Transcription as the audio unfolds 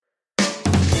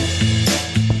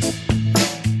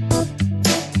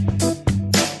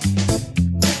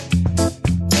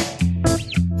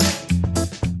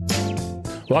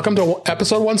Welcome to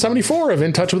episode 174 of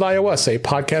In Touch with iOS, a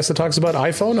podcast that talks about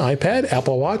iPhone, iPad,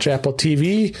 Apple Watch, Apple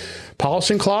TV,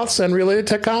 polishing cloths, and related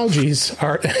technologies.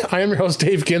 I am your host,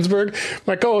 Dave Ginsburg.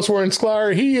 My co-host, Warren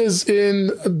Sklar. He is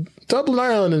in Dublin,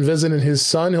 Ireland, and visiting his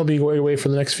son. He'll be away for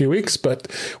the next few weeks,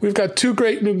 but we've got two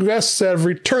great new guests,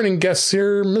 returning guests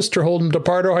here. Mr. Holden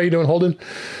DePardo. How you doing, Holden?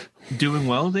 Doing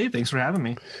well, Dave. Thanks for having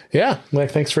me. Yeah,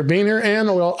 thanks for being here. And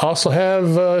we'll also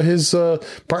have his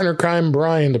partner in crime,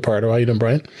 Brian DePardo. How you doing,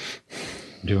 Brian?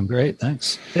 Doing great,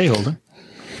 thanks. Hey, Holden.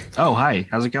 Oh, hi.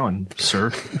 How's it going, sir?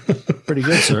 Pretty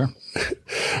good, sir.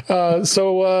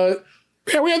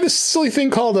 We had this silly thing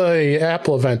called a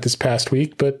Apple event this past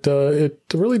week, but it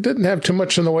really didn't have too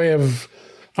much in the way of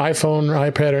iPhone,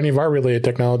 iPad, or any of our related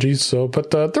technologies.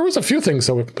 But there was a few things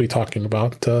that we'll be talking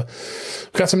about.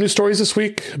 We've got some new stories this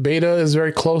week. Beta is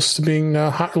very close to being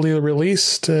hotly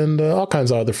released, and all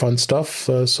kinds of other fun stuff.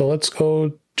 So let's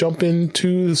go jump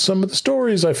into some of the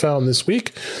stories I found this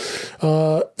week.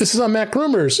 This is on Mac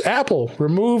Rumors. Apple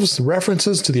removes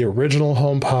references to the original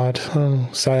HomePod. Oh,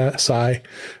 sigh.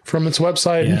 From its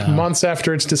website months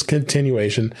after its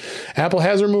discontinuation. Apple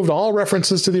has removed all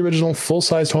references to the original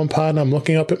full-sized HomePod. I'm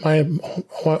looking up at my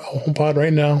HomePod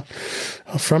right now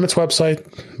from its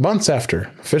website months after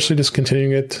officially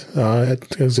discontinuing it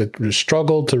because it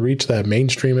struggled to reach that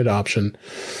mainstream adoption.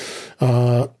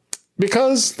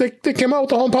 Because they came out with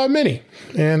the HomePod Mini,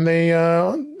 and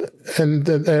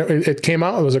it came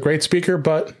out. It was a great speaker,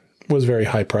 but was very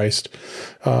high priced.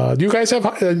 Do you guys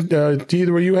have? Do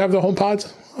either of you have the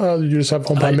HomePods? You just have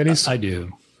HomePod Minis? I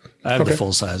do. I have the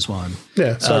full size one.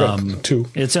 Yeah, so I got two.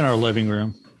 It's in our living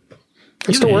room.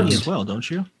 It still works as well, don't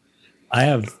you? I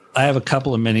have a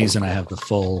couple of minis, and I have the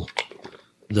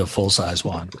full size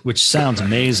one, which sounds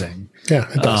amazing. Yeah,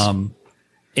 it does.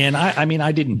 And I mean,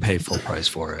 I didn't pay full price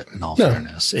for it, in all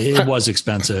fairness. It was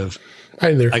expensive.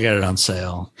 I got it on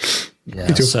sale.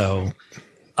 Yeah. So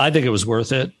I think it was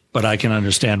worth it, but I can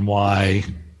understand why,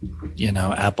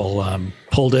 Apple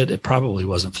pulled it. It probably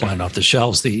wasn't flying off the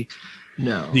shelves. The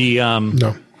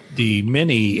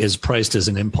Mini is priced as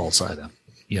an impulse item,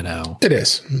 It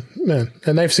is. Man.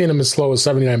 And I've seen them as low as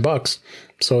 $79.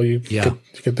 So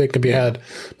they could be had,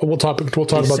 but we'll talk about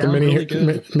the Mini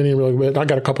really Mini really bit. I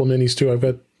got a couple of minis too. I've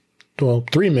got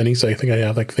 3 minis. I think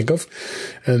I think of,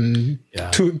 and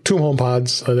two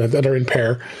HomePods that are in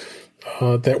pair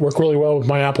that work really well with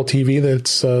my Apple TV.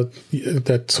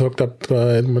 That's hooked up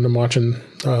when I'm watching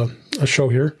a show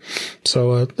here.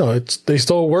 So they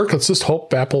still work. Let's just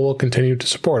hope Apple will continue to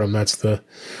support them. That's the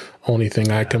only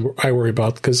thing I worry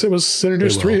about, because it was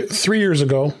introduced 3 years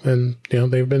ago, and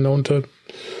they've been known to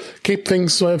keep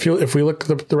things. If we look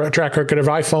at the track record of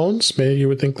iPhones, maybe you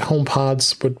would think the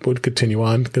HomePods would continue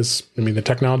on, because the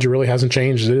technology really hasn't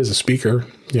changed. It is a speaker,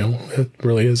 it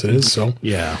really is. It is. So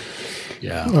yeah.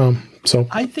 So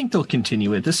I think they'll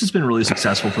continue it. This has been really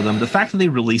successful for them. The fact that they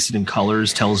released it in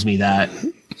colors tells me that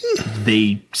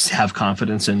they have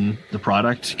confidence in the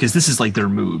product, because this is like their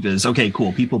move is, okay,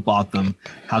 cool, people bought them.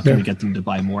 How can we get them to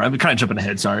buy more? I'm kind of jumping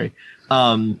ahead. Sorry.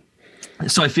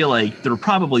 So I feel like they're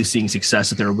probably seeing success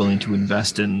that they're willing to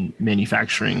invest in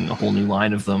manufacturing a whole new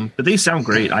line of them. But they sound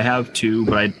great. I have 2,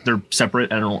 but they're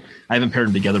separate. I haven't paired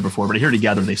them together before, but I hear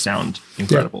together they sound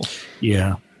incredible.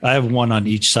 Yeah. I have one on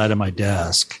each side of my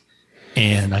desk,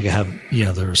 and I have,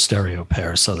 they're a stereo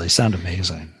pair, so they sound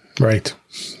amazing. Right.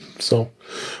 So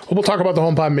we'll talk about the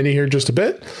HomePod Mini here in just a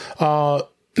bit.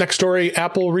 Next story,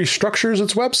 Apple restructures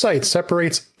its website,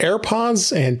 separates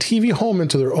AirPods and TV Home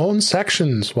into their own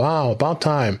sections. Wow, about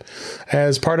time.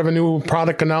 As part of a new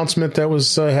product announcement that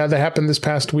had happened this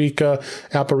past week,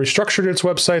 Apple restructured its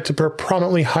website to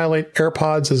prominently highlight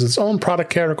AirPods as its own product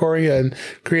category, and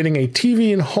creating a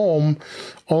TV and Home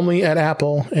only at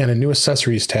Apple and a new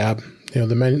accessories tab.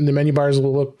 The menu bars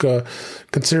will look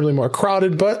considerably more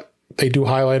crowded, but they do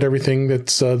highlight everything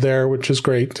that's there, which is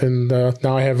great. And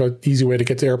now I have an easy way to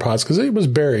get to AirPods, because it was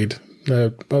buried.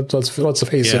 But let's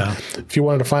face it. If you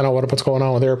wanted to find out what's going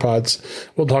on with AirPods,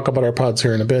 we'll talk about AirPods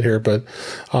here in a bit here. But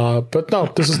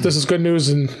no, this is good news.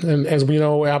 And as we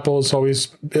know, Apple is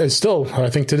still, I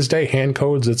think to this day, hand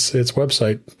codes its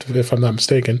website, if I'm not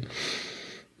mistaken.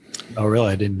 Oh,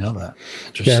 really? I didn't know that.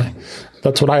 Interesting. Yeah,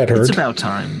 that's what I had heard. It's about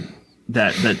time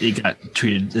that it got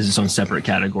treated as its own separate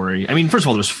category. I mean, first of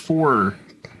all, there's 4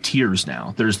 tiers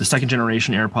now. There's the 2nd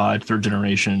generation AirPod, 3rd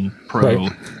generation Pro,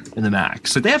 and the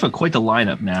Max. So they have quite the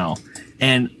lineup now.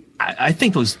 And I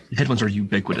think those headphones are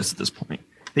ubiquitous at this point.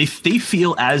 They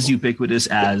feel as ubiquitous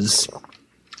as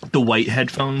the white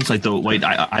headphones, like the white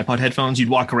iPod headphones. You'd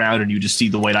walk around and you just see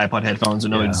the white iPod headphones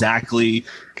and know exactly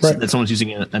that someone's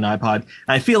using an iPod. And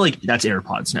I feel like that's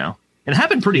AirPods now. And it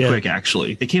happened pretty quick,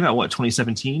 actually. They came out,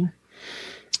 2017?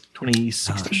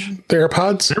 2016? The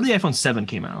AirPods? Whenever the iPhone 7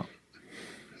 came out.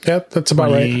 Yeah, that's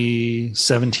about right.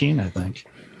 2017, I think.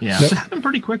 Yeah, so it happened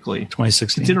pretty quickly.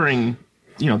 2016. Considering,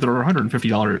 they're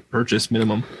 $150 purchase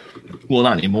minimum. Well,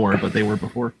 not anymore, but they were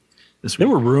before this week.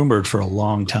 They were rumored for a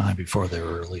long time before they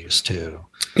were released, too.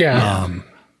 Yeah.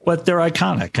 But they're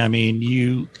iconic. I mean,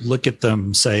 you look at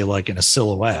them, say, like in a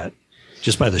silhouette,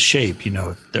 just by the shape,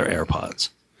 they're AirPods.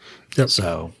 Yep.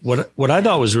 So what I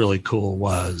thought was really cool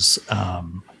was,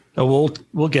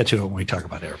 we'll get to it when we talk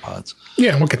about AirPods.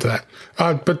 Yeah, we'll get to that.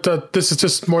 But this is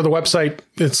just more the website.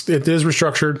 It is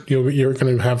restructured. You're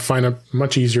going to find it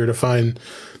much easier to find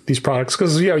these products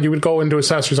because you would go into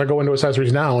accessories. I go into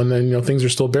accessories now, and then things are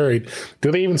still buried.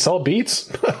 Do they even sell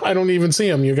Beats? I don't even see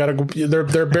them. You got to go.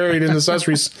 They're buried in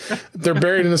accessories. They're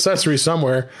buried in accessories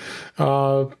somewhere.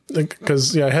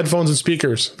 Because headphones and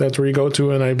speakers. That's where you go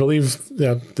to, and I believe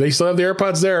they still have the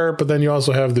AirPods there, but then you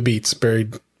also have the Beats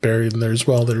buried in there as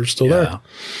well that are still there.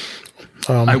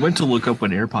 I went to look up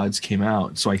when AirPods came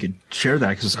out so I could share that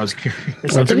because I was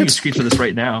curious. I'm taking a screen for this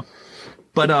right now.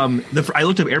 But I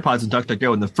looked up AirPods in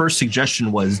DuckDuckGo, and the first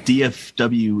suggestion was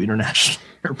DFW International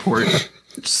Airport.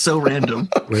 So random.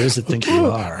 Where does it think you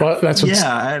are? Well, that's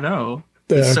I know.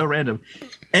 It's so random.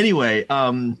 Anyway,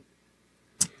 the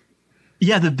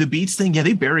Beats thing,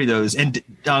 they bury those. And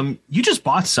you just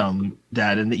bought some,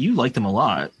 Dad, and you like them a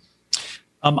lot.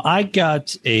 I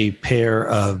got a pair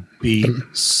of Beat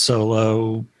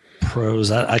Solo Pros.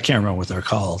 I can't remember what they're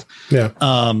called. Yeah.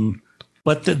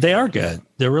 But they are good.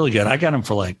 They're really good. I got them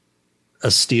for like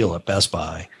a steal at Best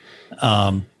Buy.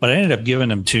 But I ended up giving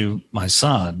them to my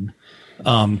son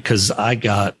because I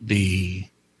got the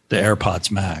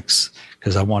AirPods Max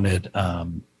because I wanted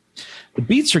the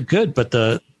Beats are good, but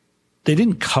they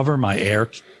didn't cover my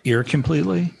ear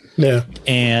completely. Yeah.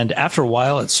 And after a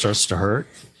while, it starts to hurt.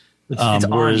 It's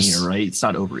on ear, right? It's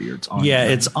not over ear. It's on ear.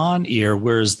 It's on ear,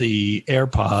 whereas the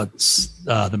AirPods,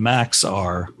 the Max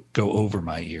go over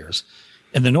my ears.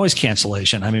 And the noise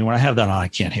cancellation, I mean, when I have that on, I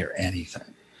can't hear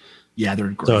anything. Yeah, they're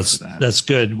great for that. That's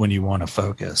good when you want to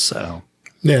focus. So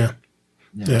Yeah.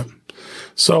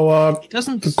 So it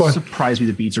doesn't surprise me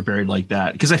the Beats are buried like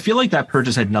that because I feel like that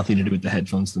purchase had nothing to do with the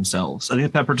headphones themselves. I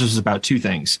think that purchase was about two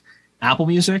things. Apple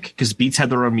Music, because Beats had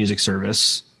their own music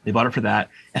service. They bought it for that.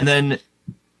 And then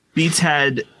Beats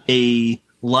had a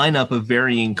lineup of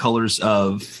varying colors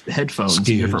of headphones,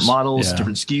 different models,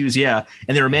 different SKUs. Yeah.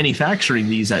 And they were manufacturing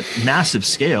these at massive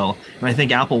scale. And I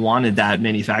think Apple wanted that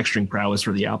manufacturing prowess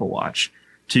for the Apple Watch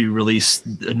to release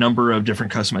a number of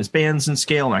different customized bands and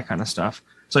scale and that kind of stuff.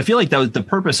 So I feel like that was the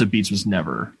purpose of Beats was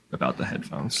never about the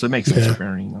headphones. So it makes sense for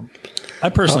burying them. I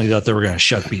personally thought they were going to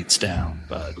shut Beats down,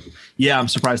 but yeah, I'm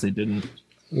surprised they didn't.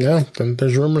 Yeah, and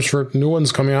there's rumors for new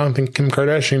ones coming out. I think Kim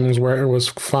Kardashian was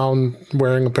found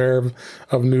wearing a pair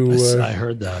of new. I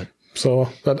heard that. So,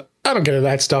 but I don't get into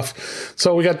that stuff.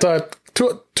 So we got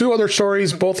two other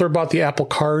stories. Both are about the Apple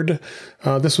Card.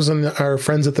 This was in our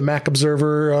friends at the Mac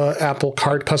Observer. Apple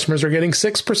Card customers are getting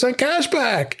 6% cash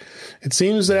back. It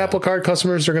seems that Apple Card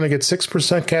customers are going to get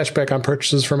 6% cash back on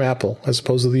purchases from Apple, as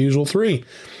opposed to the usual 3%.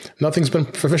 Nothing's been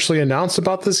officially announced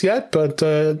about this yet, but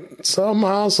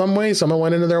somehow, some way, someone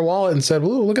went into their wallet and said,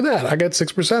 "Ooh, look at that! I got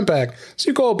 6% back." So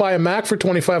you go buy a Mac for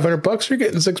 $2,500, you're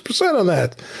getting 6% on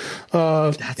that.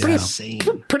 That's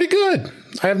insane. Pretty good.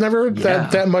 I have never heard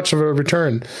that much of a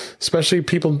return. Especially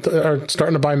people are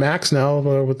starting to buy Macs now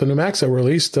with the new Macs that were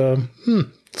released. It's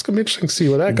gonna be interesting to see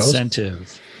where that goes.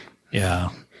 Incentive. Yeah.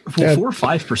 4 or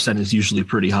 5% is usually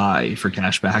pretty high for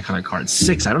cash back on a card.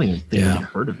 6%, I don't even think I've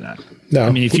heard of that. No. I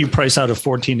mean, if you price out a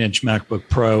 14-inch MacBook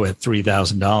Pro at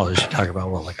 $3,000, you talk about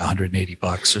like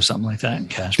 $180 or something like that in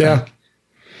cash back.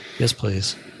 Yes,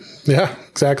 please. Yeah,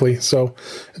 exactly. So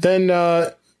then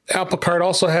Apple Card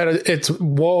also had its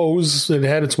woes. It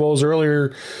had its woes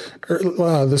earlier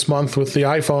this month with the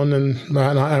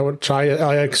iPhone, which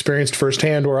I experienced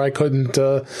firsthand, where I couldn't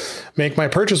make my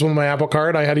purchase with my Apple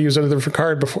Card. I had to use a different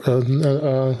card before,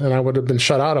 and I would have been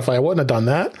shut out if I wouldn't have done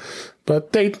that.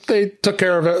 But they took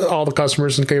care of all the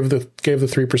customers and gave the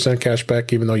 3% cash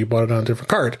back, even though you bought it on a different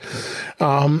card.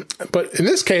 But in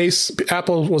this case,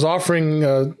 Apple was offering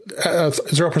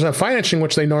 0% financing,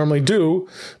 which they normally do,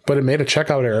 but it made a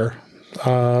checkout error.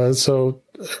 So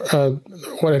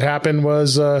what had happened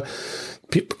was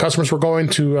customers were going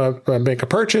to make a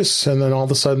purchase, and then all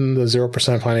of a sudden the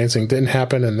 0% financing didn't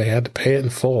happen, and they had to pay it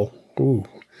in full. Ooh.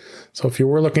 So if you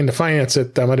were looking to finance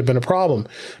it, that might have been a problem.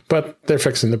 But they're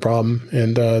fixing the problem,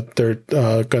 and they're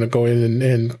going to go in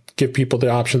and give people the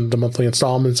option, the monthly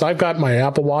installments. I've got my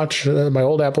Apple Watch, my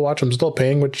old Apple Watch. I'm still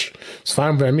paying, which is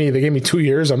fine by me. They gave me 2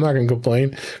 years. I'm not going to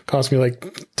complain. It cost me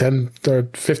like 10 or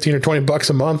 15 or 20 bucks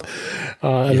a month.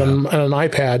 And then an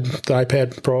iPad, the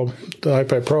iPad Pro,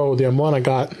 the M1 I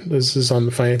got, this is on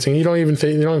the financing. You don't even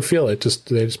feel it.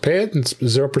 They just pay it and it's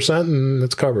 0% and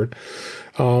it's covered.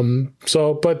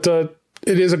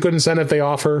 It is a good incentive they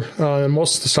offer.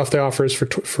 Most of the stuff they offer is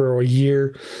for a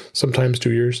year, sometimes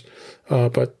 2 years.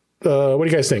 But what do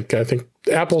you guys think? I think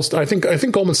I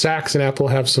think Goldman Sachs and Apple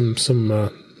have some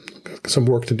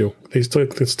work to do. They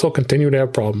still continue to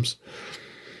have problems.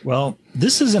 Well,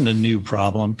 this isn't a new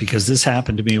problem because this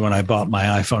happened to me when I bought my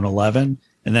iPhone 11,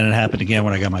 and then it happened again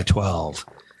when I got my 12,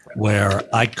 where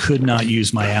I could not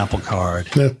use my Apple Card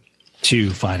to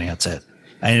finance it.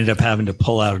 I ended up having to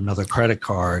pull out another credit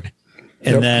card.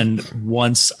 And then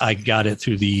once I got it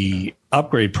through the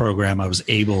upgrade program, I was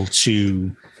able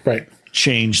to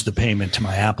change the payment to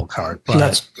my Apple Card. But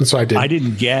that's what I did. I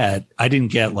didn't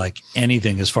get like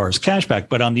anything as far as cashback.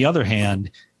 But on the other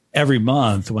hand, every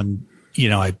month when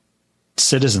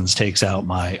Citizens takes out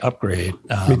my upgrade,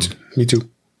 me too.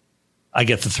 I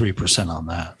get the 3% on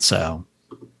that. So,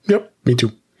 yep, me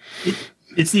too.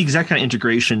 It's the exact kind of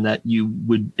integration that you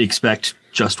would expect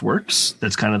just works.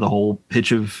 That's kind of the whole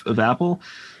pitch of Apple.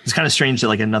 It's kind of strange that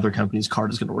like another company's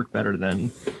card is going to work better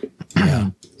than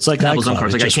it's like Apple's own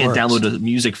cards. Like I can't works. download a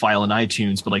music file in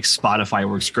iTunes, but like Spotify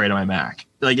works great on my Mac.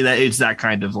 Like that, it's that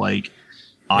kind of like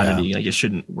oddity. Yeah. Like it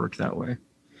shouldn't work that way.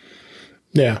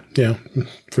 Yeah,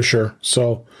 for sure.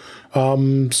 So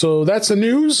that's the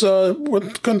news. We're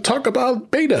going to talk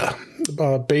about beta.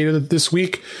 Beta this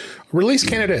week. Release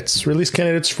candidates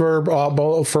for all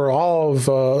of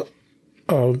the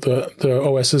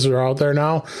OSs that are out there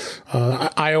now.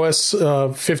 iOS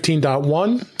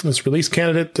 15.1 is release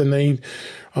candidate, and they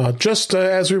just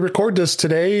as we record this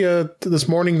today, this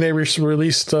morning they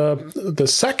released the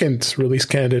second release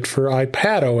candidate for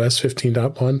iPad OS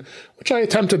 15.1, which I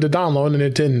attempted to download and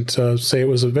it didn't say it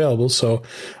was available. So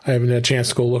I haven't had a chance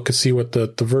to go look and see what the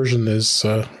version is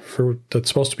that's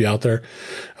supposed to be out there.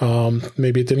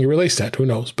 Maybe it didn't get released yet. Who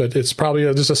knows? But it's probably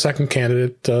just a second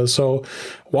candidate. So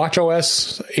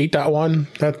watchOS 8.1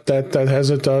 that has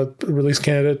a release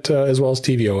candidate as well as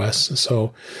tvOS.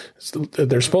 So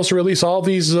they're supposed to release all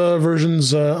these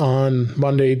versions on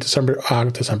Monday,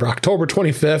 October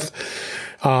 25th,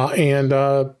 and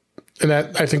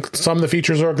that I think some of the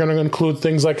features are going to include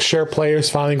things like Share Play is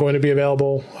finally going to be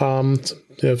available.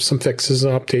 They have some fixes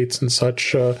and updates and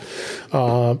such.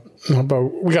 But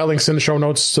we got links in the show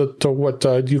notes to what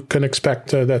you can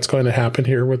expect that's going to happen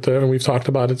here and we've talked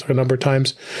about it a number of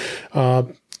times.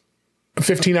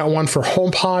 15.1 for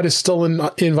HomePod is still in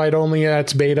invite only.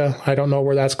 It's beta. I don't know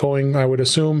where that's going. I would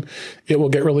assume it will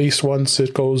get released once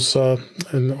it goes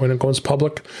and when it goes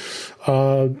public.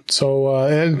 And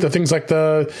the things like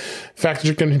the fact that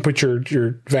you can put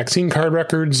your vaccine card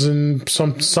records, and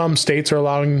some states are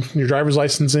allowing your driver's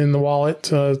license in the wallet.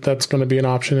 That's going to be an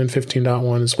option in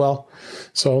 15.1 as well.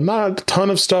 So not a ton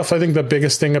of stuff. I think the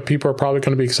biggest thing that people are probably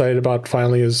going to be excited about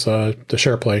finally is the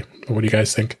Share Play. What do you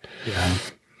guys think? Yeah.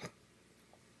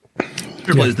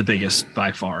 SharePlay is the biggest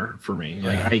by far for me.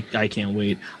 Like I can't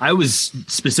wait. I was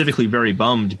specifically very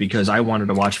bummed because I wanted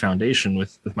to watch Foundation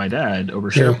with my dad over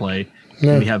SharePlay,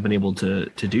 and we have been able to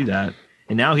do that.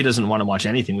 And now he doesn't want to watch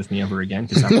anything with me ever again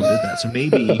because Apple did that. So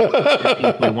maybe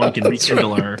one can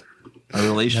rekindle our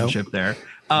relationship there.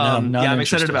 I'm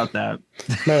excited about that.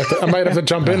 I might have to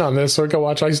jump in on this so I can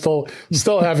watch. I still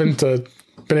haven't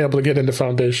been able to get into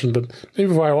Foundation, but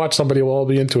maybe if I watch somebody will all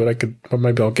be into it,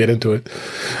 maybe I'll get into it.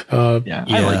 I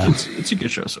like it. It's a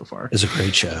good show so far. It's a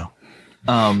great show.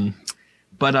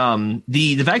 But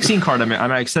the vaccine card,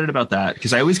 I'm excited about that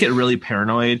because I always get really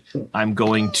paranoid. I'm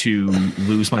going to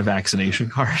lose my vaccination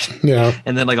card. Yeah.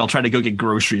 And then I'll try to go get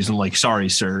groceries and sorry,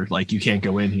 sir, you can't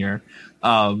go in here.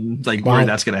 Where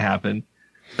that's going to happen.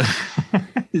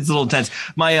 It's a little intense.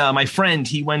 My friend,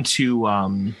 he went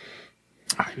to,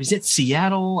 was it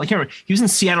Seattle? I can't remember. He was in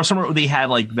Seattle somewhere where they had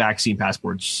vaccine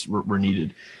passports were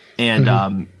needed.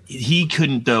 And he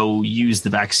couldn't though use the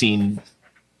vaccine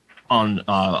on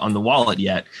the wallet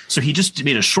yet. So he just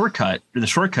made a shortcut in the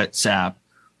Shortcuts app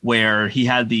where he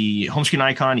had the home screen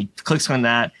icon. He clicks on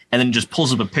that and then just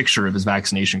pulls up a picture of his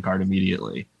vaccination card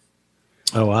immediately.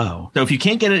 Oh, wow. So if you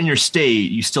can't get it in your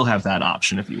state, you still have that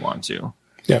option if you want to.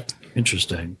 Yeah.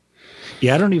 Interesting.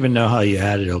 Yeah, I don't even know how you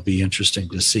add it. It'll be interesting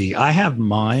to see. I have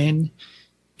mine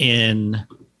in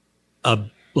a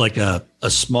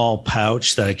small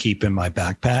pouch that I keep in my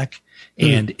backpack.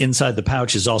 And inside the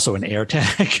pouch is also an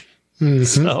AirTag.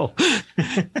 So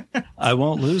I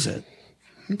won't lose it.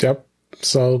 Yep.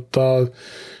 So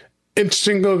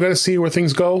interesting. Going to see where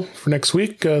things go for next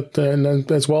week,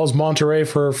 and as well as Monterey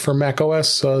for Mac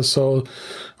OS.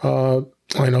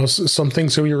 I know some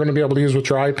things that you're going to be able to use with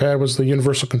your iPad was the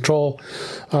universal control.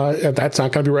 That's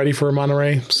not going to be ready for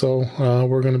Monterey, so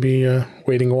we're going to be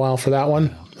waiting a while for that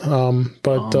one. Big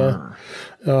bummer.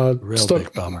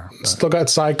 Still got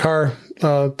Sidecar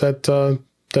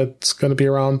that's going to be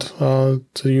around to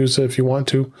use if you want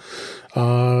to.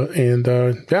 So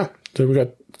we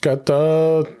got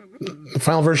the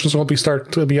final versions will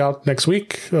be out next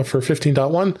week for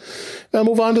 15.1. Then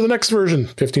move on to the next version,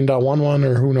 15.11,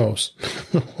 or who knows.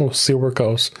 We'll see where it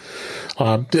goes.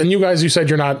 And you guys, you said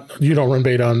you don't run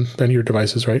beta on any of your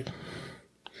devices, right?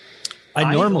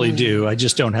 I normally do. I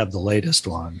just don't have the latest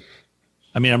one.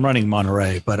 I mean, I'm running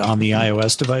Monterey, but on the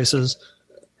iOS devices,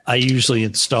 I usually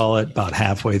install it about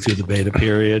halfway through the beta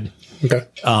period. Okay.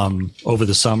 Over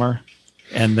the summer.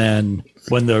 And then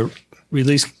when the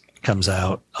release comes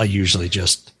out, I usually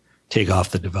just take off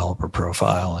the developer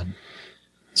profile. And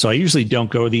so I usually don't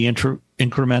go the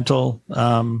incremental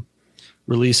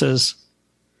releases.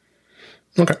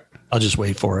 Okay. I'll just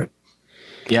wait for it.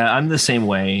 Yeah, I'm the same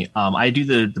way. I do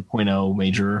the 0.0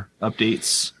 major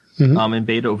updates in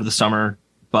beta over the summer.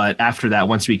 But after that,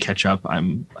 once we catch up,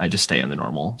 I just stay on the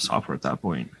normal software at that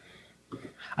point.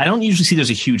 I don't usually see there's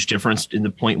a huge difference in the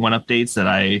 0.1 updates that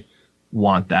I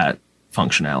want that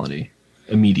functionality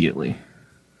immediately.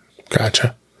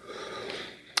 Gotcha.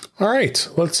 All right,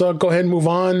 let's go ahead and move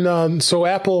on. So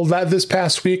Apple this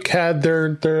past week had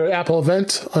their Apple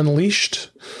event Unleashed,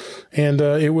 and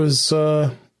it was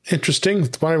interesting.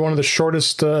 It's probably one of the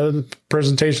shortest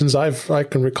presentations I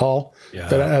can recall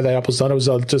that Apple's done. It was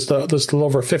just a little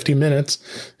over 50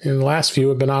 minutes. And the last few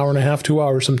have been an hour and a half, 2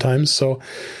 hours sometimes. So,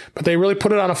 but they really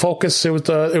put it on a focus. It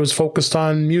was focused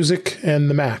on music and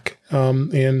the Mac,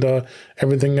 and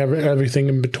everything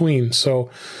in between. So,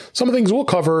 some of the things we'll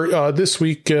cover this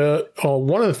week.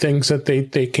 One of the things that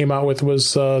they came out with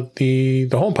was the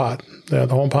HomePod. The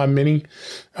HomePod Mini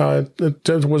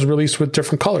it was released with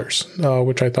different colors,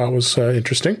 which I thought was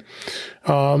interesting.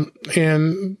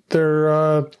 And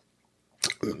they're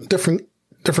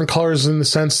different colors in the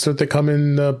sense that they come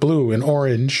in blue and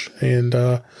orange, and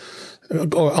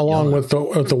along with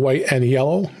the white and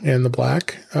yellow and the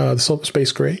black, the Silver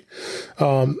Space Gray.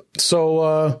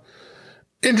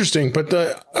 Interesting. But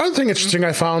the other thing interesting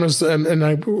I found is,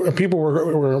 people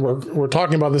were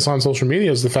talking about this on social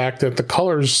media, is the fact that the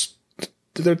colors,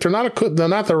 they're not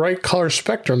the right color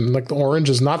spectrum. Like the orange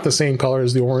is not the same color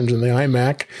as the orange in the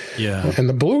iMac. Yeah. And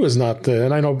the blue is not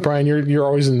and I know, Brian, you're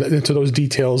always into those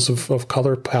details of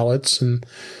color palettes, and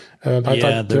I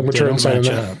thought which are inside of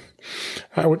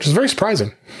that, which is very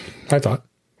surprising, I thought.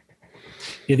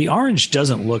 Yeah, the orange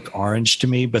doesn't look orange to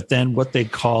me, but then what they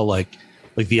call like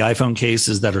the iPhone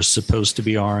cases that are supposed to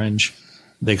be orange,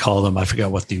 they call them, I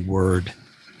forgot what the word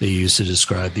they use to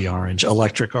describe the orange,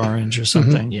 electric orange or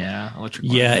something. Mm-hmm. Yeah, electric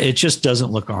orange. Yeah, it just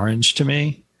doesn't look orange to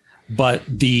me. But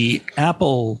the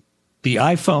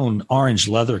iPhone orange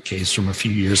leather case from a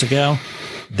few years ago,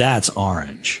 that's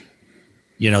orange.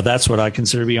 That's what I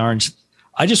consider to be orange.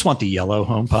 I just want the yellow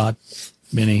HomePod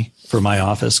Mini for my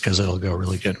office because it'll go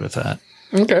really good with that.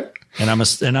 Okay. And I'm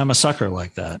a sucker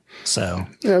like that. So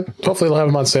yeah, hopefully they'll have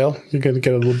them on sale. You're going to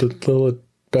get a little bit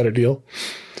better deal.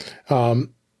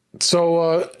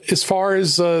 So as far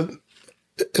as the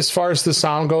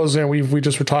sound goes, and we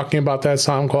just were talking about that,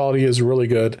 sound quality is really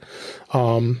good.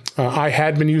 I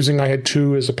had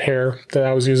two as a pair that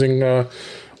I was using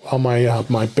while my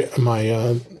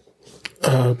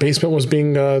basement was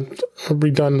being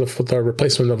redone for the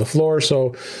replacement of the floor.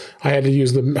 So I had to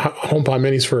use the HomePod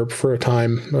Minis for a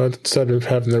time instead of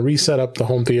having to reset up the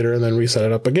home theater and then reset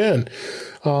it up again.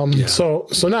 So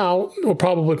now we'll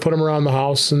probably put them around the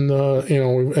house, and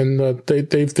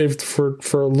they've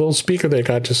for a little speaker, they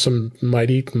got just some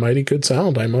mighty good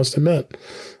sound, I must admit.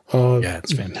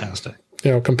 It's fantastic.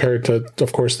 Compared to,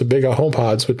 of course, the big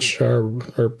HomePods, which are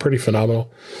pretty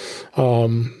phenomenal.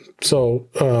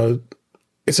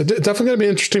 It's definitely going to be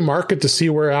an interesting market to see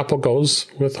where Apple goes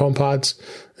with HomePods,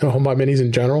 HomePod Minis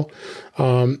in general.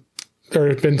 There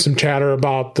has been some chatter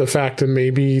about the fact that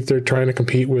maybe they're trying to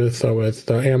compete with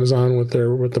Amazon with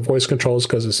the voice controls,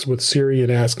 because it's with Siri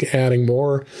and adding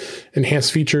more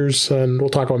enhanced features. And we'll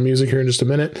talk about music here in just a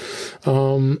minute. It's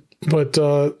going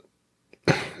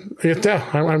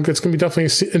to be definitely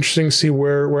interesting to see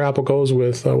where Apple goes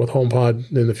with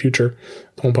HomePod in the future,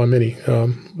 HomePod Mini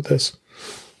with this.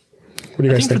 What do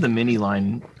you guys think? For the Mini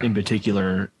line in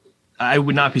particular, I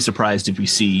would not be surprised if we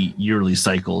see yearly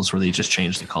cycles where they just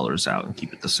change the colors out and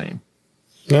keep it the same.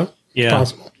 Yeah. Yeah,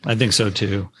 possible. I think so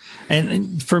too.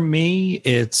 And for me,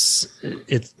 it's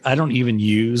I don't even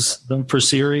use them for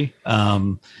Siri,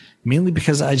 mainly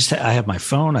because I have my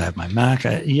phone, I have my Mac.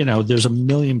 There's a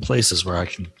million places where I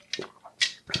can,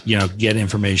 get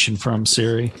information from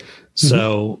Siri.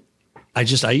 So I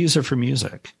use it for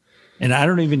music, and I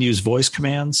don't even use voice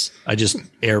commands. I just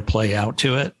AirPlay out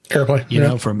to it.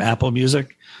 AirPlay, from Apple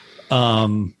Music.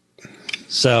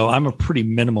 So I'm a pretty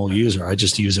minimal user. I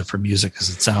just use it for music because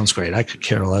it sounds great. I could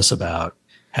care less about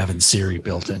having Siri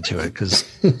built into it because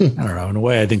I don't know. In a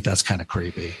way, I think that's kind of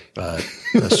creepy, but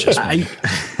that's just me.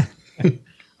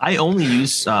 I only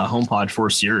use HomePod for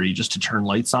Siri just to turn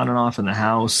lights on and off in the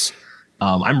house.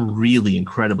 I'm really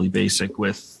incredibly basic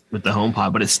with the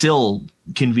HomePod, but it's still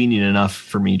convenient enough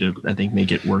for me to, I think,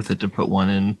 make it worth it to put one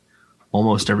in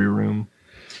almost every room.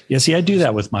 Yeah, see, I do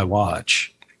that with my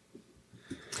watch.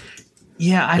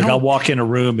 Yeah, I'll walk in a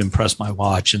room and press my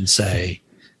watch and say,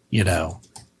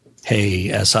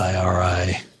 hey,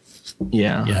 SIRI.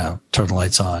 Yeah. Turn the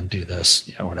lights on, do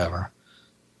this, whatever.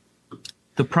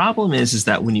 The problem is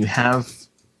that when you have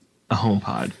a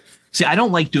HomePod, see, I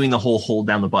don't like doing the whole hold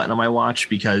down the button on my watch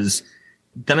because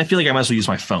then I feel like I might as well use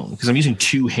my phone because I'm using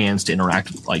two hands to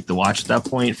interact with like the watch at that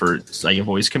point for like a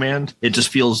voice command. It just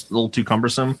feels a little too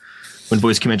cumbersome when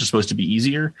voice commands are supposed to be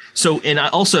easier. So, and I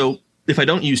also, if I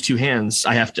don't use two hands,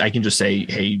 I can just say,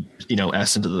 hey,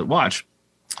 S into the watch.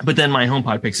 But then my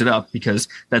HomePod picks it up because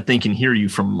that thing can hear you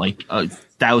from like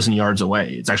 1,000 yards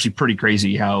away. It's actually pretty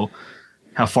crazy how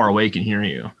far away it can hear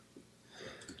you.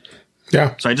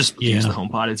 Yeah. So I just use the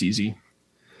HomePod. It's easy.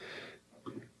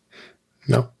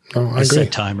 No, I agree.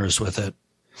 Set timers with it.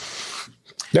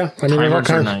 Yeah. I mean, timers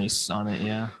are nice on it.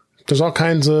 Yeah. There's all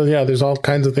kinds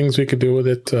of things we could do with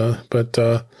it. But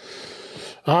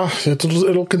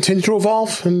it'll continue to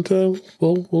evolve, and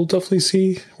we'll definitely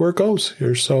see where it goes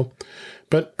here. So,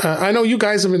 but I know you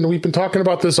guys we've been talking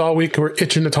about this all week. We're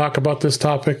itching to talk about this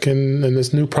topic and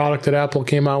this new product that Apple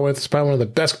came out with. It's probably one of the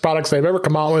best products they've ever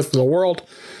come out with in the world.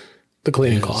 The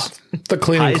cleaning cloth. The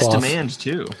cleaning cloth. Highest demand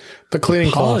too. The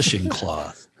cleaning cloth. Polishing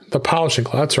cloth. The polishing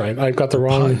cloth. That's right. I've got the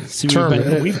wrong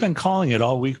term. We've been calling it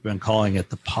all week. We've been calling it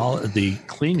the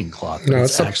cleaning cloth. No,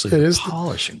 it's actually it is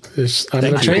polishing. I'm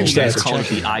going to change that. Call it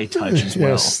the iTouch as well.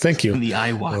 Yes, thank you. And the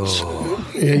iWatch.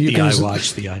 Yeah, the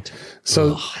iWatch, the iTouch.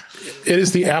 So it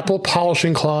is the Apple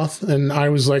polishing cloth, and I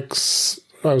was like,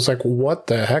 what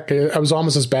the heck? I was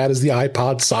almost as bad as the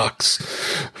iPod socks.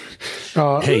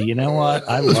 Hey, you know what?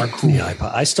 I love the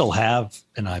iPod. I still have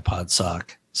an iPod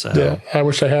sock. So yeah, I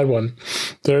wish I had one.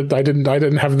 I didn't have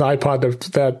an iPod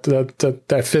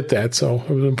that fit that, so it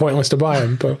was pointless to buy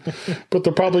them. But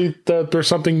they're probably there's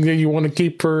something that you want to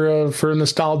keep for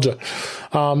nostalgia.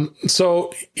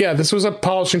 So yeah, this was a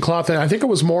polishing cloth, and I think it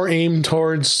was more aimed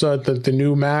towards the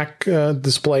new Mac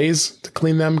displays to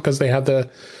clean them because they have the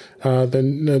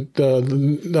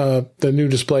new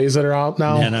displays that are out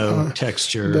now. Nano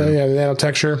texture. The nano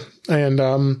texture.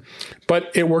 And,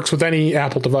 but it works with any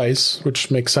Apple device, which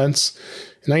makes sense.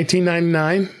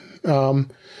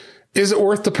 $19.99. Is it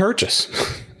worth the purchase?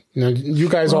 You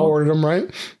guys all ordered them,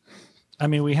 right? I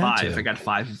mean, we had 5. to. I got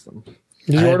 5 of them.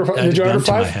 Did you order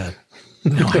 5?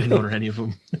 No, I didn't order any of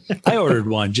them. I ordered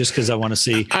one just because I want to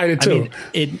see. I did too.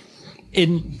 I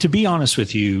mean, to be honest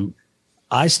with you,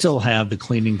 I still have the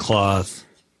cleaning cloth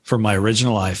for my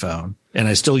original iPhone, and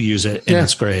I still use it, and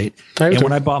it's great. And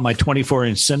when I bought my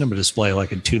 24-inch cinema display,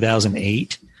 like in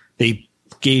 2008, they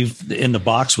gave in the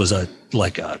box was a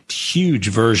huge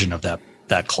version of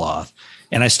that cloth,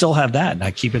 and I still have that, and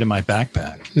I keep it in my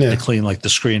backpack to clean like the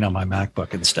screen on my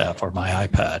MacBook and stuff or my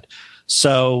iPad.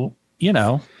 So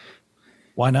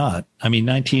why not? I mean,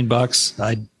 $19,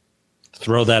 I'd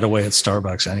throw that away at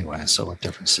Starbucks anyway. So what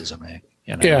difference does it make?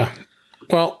 Yeah.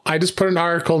 Well, I just put an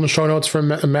article in the show notes from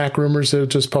Mac Rumors that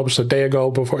just published a day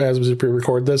ago as we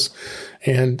record this,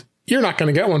 and you're not going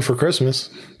to get one for Christmas.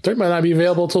 They might not be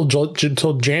available till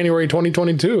January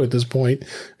 2022 at this point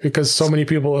because so many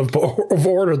people have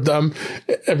ordered them.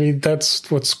 I mean,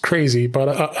 that's what's crazy. But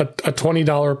a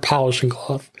 $20 polishing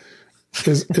cloth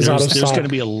is out of stock. There's going to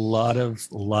be a lot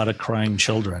of crying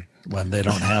children when they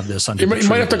don't have this under. You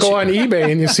might have to go on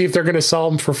eBay and you see if they're going to sell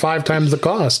them for 5 times the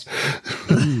cost.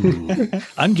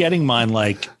 I'm getting mine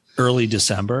like early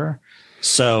December,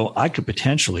 so I could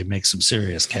potentially make some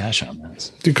serious cash on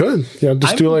this. You could,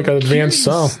 just do like an advanced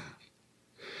sell.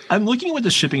 I'm looking at what the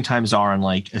shipping times are on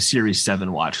like a Series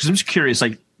 7 watch because I'm just curious.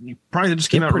 Like, probably just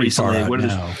came out recently. What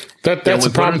are that's a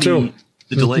problem too.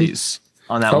 The delays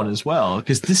on that one as well,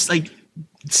 because this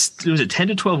was it 10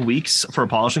 to 12 weeks for a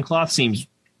polishing cloth seems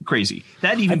crazy.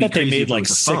 I bet they made like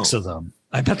 6 of them.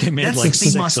 I bet they made like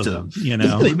 6 of them.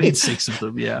 They made 6 of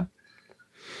them. Yeah.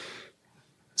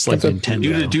 It's like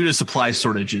Nintendo. Due to supply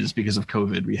shortages because of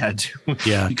COVID, we had to.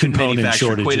 We couldn't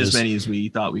manufacture quite as many as we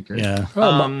thought we could. Yeah.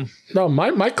 No,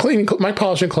 my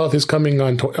polishing cloth is coming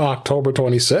on October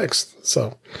 26th.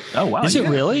 So. Oh wow! Is it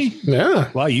really? Yeah.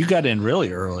 Wow, you got in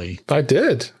really early. I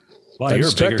did. Wow, you're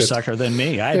a bigger sucker than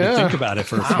me. I had to think about it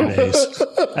for a few days.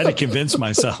 I had to convince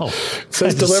myself. It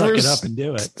says suck it up and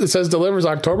do it. It says delivers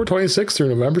October 26th through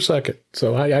November 2nd.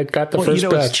 So I got the first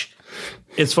batch.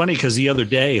 It's funny because the other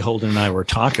day, Holden and I were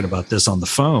talking about this on the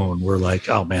phone. We're like,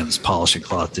 oh, man, this polishing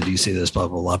cloth. Did you see this? Blah,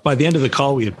 blah, blah. By the end of the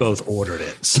call, we had both ordered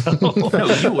it. So. No,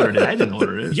 you ordered it. I didn't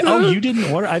order it. Oh, you didn't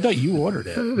order? I thought you ordered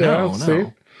it.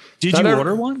 No. Did you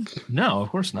order one? No, of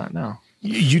course not. No.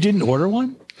 You didn't order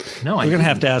one? No, we're going to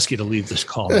have to ask you to leave this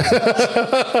call.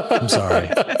 I'm sorry.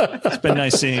 It's been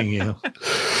nice seeing you.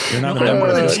 You're not one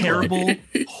of the terrible,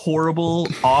 horrible,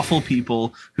 awful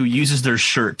people who uses their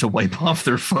shirt to wipe off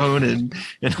their phone and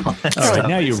all that stuff. All right,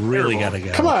 now you really got to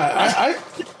go. Come on.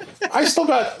 I still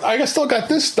got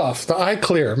this stuff, the eye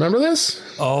clear. Remember this?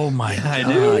 Oh my God. I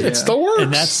do. It still works.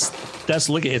 And that's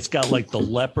look at it's got like the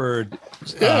leopard.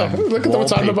 Look at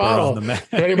what's on the bottle.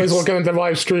 If anybody's looking at the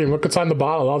live stream, look what's on the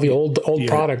bottle. All the old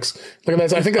products. Look at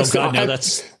that. I think that's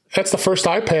that's the first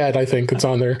iPad. I think it's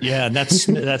on there. Yeah, and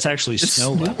that's actually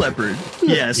Snow Leopard.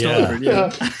 Yeah, Snow Leopard. Yeah.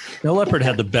 Snow Leopard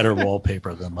had the better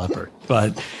wallpaper than Leopard,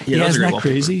 but isn't that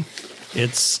crazy?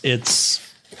 It's.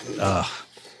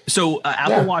 So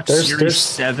Apple Watch Series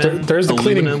 7. There's the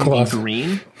cleaning cloth.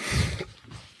 Green.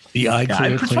 The eye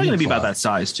clear. It's probably going to be about that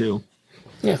size too.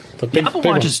 Yeah, the Apple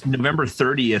Watch is November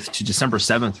 30th to December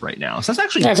 7th right now. So that's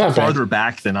actually farther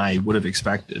back than I would have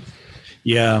expected.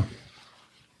 Yeah.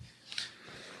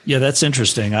 Yeah, that's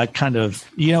interesting. I kind of,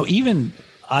 even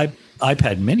iPad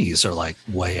minis are like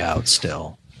way out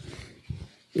still.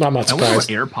 I'm not surprised.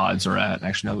 I wonder what AirPods are at.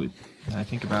 Actually, now I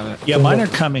think about it. Yeah, mine are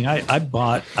coming. I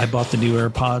bought the new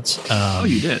AirPods. Oh,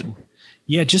 you did?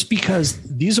 Yeah, just because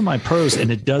these are my Pros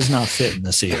and it does not fit in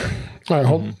this ear. All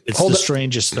right, it's the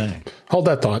strangest thing. Hold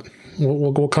that thought.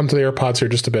 We'll come to the AirPods here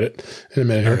just in a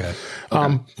minute here.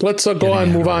 Okay. Let's go on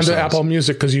and move on to Apple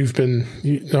Music because you've been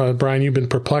Brian, you've been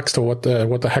perplexed to what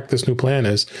the heck this new plan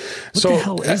is. What the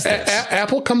hell is this?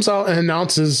 Apple comes out and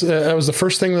announces it was the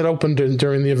first thing that opened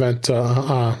during the event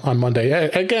on Monday.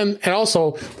 Again, and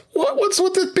also, what's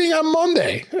with it being on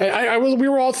Monday? We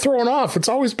were all thrown off. It's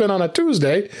always been on a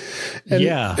Tuesday,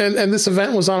 and this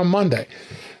event was on a Monday.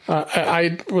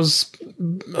 I was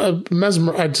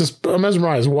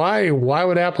mesmerized. Why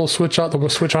would Apple switch out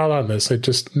on this? It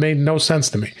just made no sense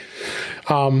to me.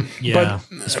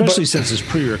 Especially since it's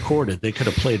pre-recorded, they could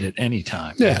have played it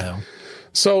anytime. Yeah.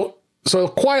 So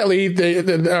quietly, they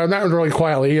not really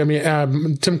quietly. I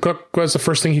mean, Tim Cook was the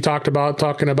first thing he talked about,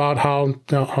 talking about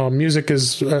how music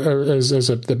is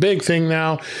the big thing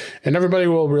now, and everybody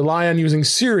will rely on using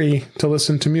Siri to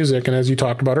listen to music. And as you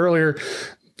talked about earlier,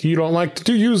 you don't like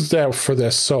to use that for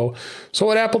this. So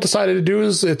what Apple decided to do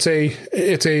is it's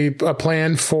a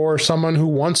plan for someone who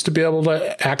wants to be able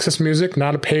to access music,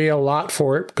 not to pay a lot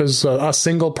for it, because a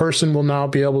single person will now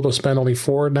be able to spend only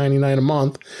 $4.99 a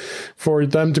month for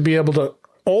them to be able to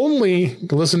only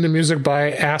listen to music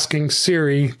by asking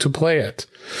Siri to play it.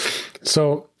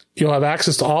 So you'll have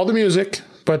access to all the music,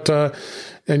 but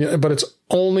it's the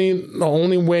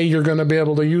only way you're going to be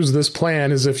able to use this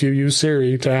plan is if you use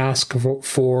Siri to ask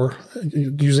for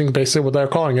using basically what they're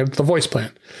calling it, the voice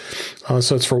plan.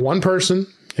 So it's for one person,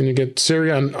 and you get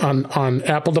Siri on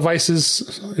Apple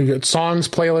devices. You get songs,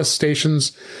 playlists,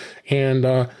 stations, and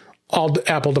all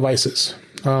Apple devices.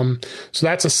 So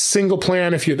that's a single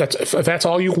plan. If that's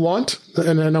all you want,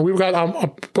 and then I'm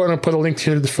going to put a link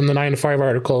here from the 9 to 5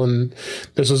 article, and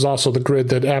this is also the grid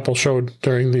that Apple showed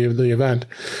during the event,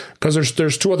 because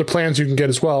there's two other plans you can get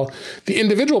as well. The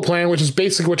individual plan, which is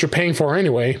basically what you're paying for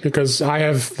anyway, because I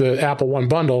have the Apple One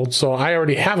bundle, so I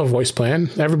already have a voice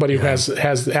plan. Everybody who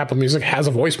has Apple Music has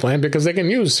a voice plan because they can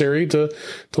use Siri to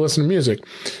listen to music.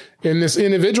 In this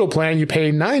individual plan, you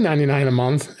pay $9.99 a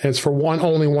month. And it's for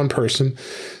only one person.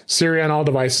 Siri on all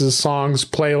devices, songs,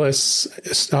 playlists,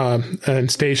 and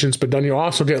stations. But then you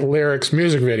also get lyrics,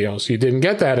 music videos. You didn't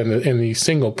get that in the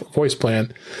single voice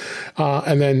plan.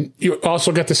 And then you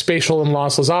also get the spatial and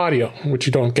lossless audio, which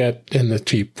you don't get in the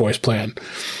cheap voice plan.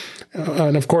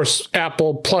 And of course,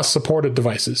 Apple Plus supported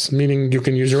devices, meaning you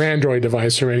can use your Android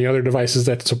device or any other devices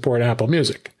that support Apple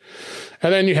Music.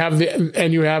 And then you have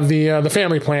the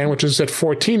family plan, which is at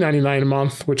 $14.99 a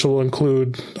month, which will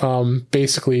include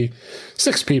basically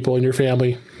 6 people in your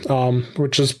family,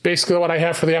 which is basically what I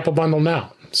have for the Apple bundle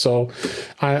now. So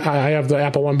I have the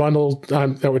Apple One bundle,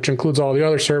 which includes all the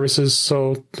other services.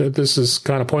 So this is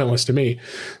kind of pointless to me.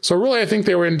 So really, I think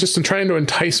they were just trying to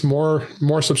entice more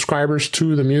subscribers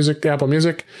to the Apple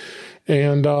Music,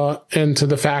 and to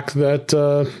the fact that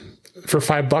for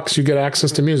 $5 you get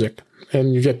access to music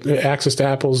and you get access to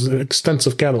Apple's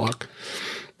extensive catalog.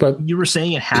 But you were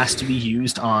saying it has to be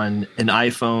used on an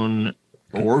iPhone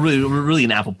or really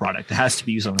an Apple product. It has to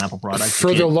be used on an Apple product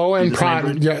for the low end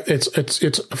product. Yeah, it's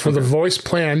for the voice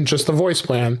plan, just the voice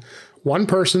plan. One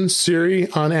person, Siri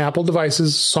on Apple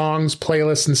devices, songs,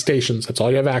 playlists, and stations. That's all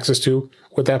you have access to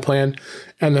with that plan,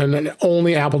 and then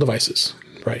only Apple devices.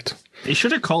 Right. They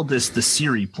should have called this the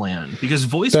Siri plan, because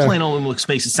voice plan almost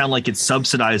makes it sound like it's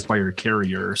subsidized by your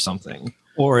carrier or something.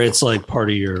 Or it's like part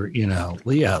of your,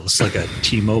 it's like a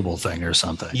T-Mobile thing or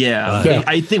something. Yeah.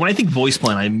 I think when I think voice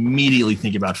plan, I immediately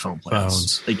think about phone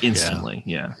plans, like instantly.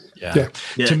 Yeah.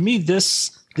 To me,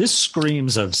 this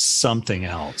screams of something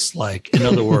else. Like, in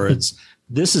other words,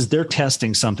 they're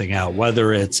testing something out,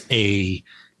 whether it's a,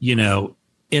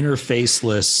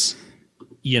 interfaceless,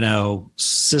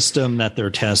 system that they're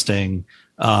testing,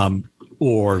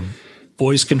 or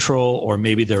voice control, or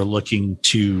maybe they're looking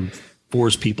to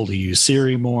force people to use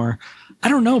Siri more. I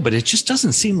don't know, but it just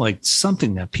doesn't seem like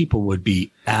something that people would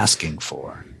be asking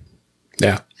for.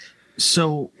 Yeah.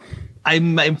 So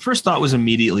my first thought was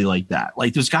immediately like that.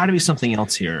 Like, there's got to be something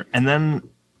else here. And then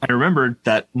I remembered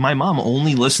that my mom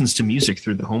only listens to music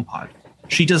through the HomePod.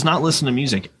 She does not listen to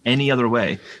music any other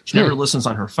way. She never listens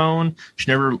on her phone.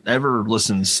 She never ever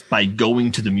listens by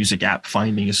going to the music app,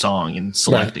 finding a song and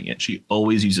selecting it. She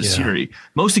always uses Siri,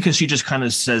 mostly because she just kind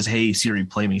of says, "Hey Siri,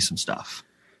 play me some stuff."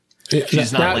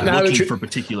 She's not looking for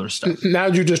particular stuff. Now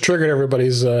you just triggered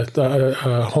everybody's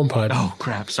HomePod. Oh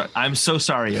crap! Sorry. I'm so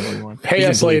sorry, everyone. Hey,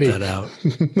 yes, lady. That out.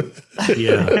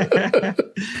 Yeah.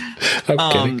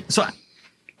 So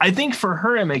I think for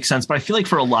her it makes sense, but I feel like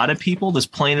for a lot of people, this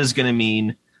plan is going to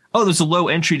mean, oh, there's a low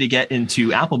entry to get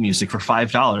into Apple Music for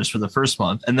 $5 for the first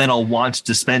month, and then I'll want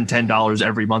to spend $10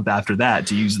 every month after that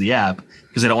to use the app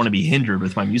because I don't want to be hindered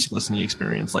with my music listening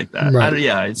experience like that.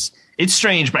 Right. It's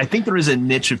strange, but I think there is a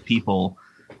niche of people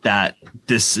that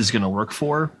this is going to work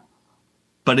for,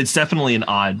 but it's definitely an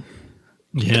odd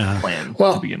plan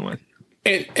to begin with.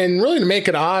 And really to make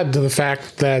it odd to the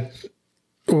fact that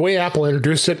the way Apple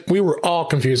introduced it, we were all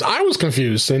confused. I was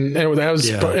confused, and that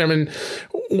was. I mean,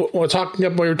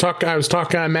 I was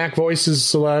talking on Mac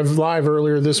Voices live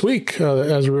earlier this week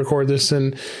as we record this,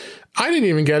 and I didn't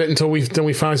even get it until we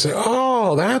finally said,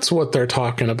 "Oh, that's what they're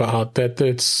talking about. That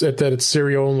it's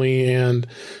Siri only and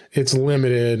it's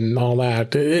limited and all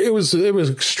that." It was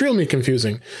extremely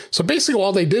confusing. So basically,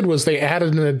 all they did was they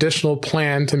added an additional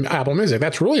plan to Apple Music.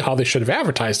 That's really how they should have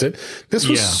advertised it. This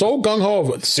was so gung ho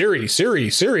with Siri,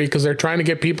 because they're trying to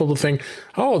get people to think,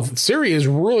 "Oh, Siri is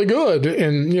really good,"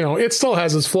 and it still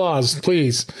has its flaws.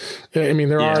 Please, I mean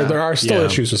there are still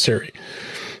issues with Siri.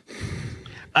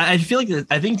 I feel like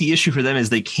I think the issue for them is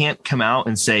they can't come out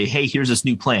and say, "Hey, here's this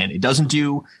new plan. It doesn't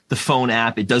do the phone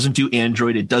app. It doesn't do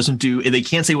Android. They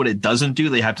can't say what it doesn't do.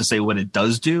 They have to say what it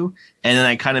does do." And then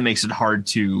that kind of makes it hard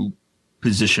to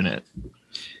position it,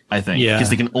 I think, because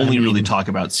they can only really talk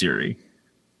about Siri.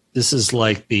 This is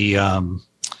like the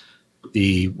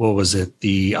what was it?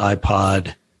 The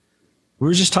iPod. We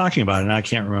were just talking about it, and I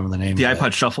can't remember the name. The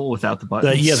iPod Shuffle without the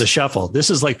buttons. The Shuffle. This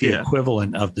is like the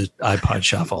equivalent of the iPod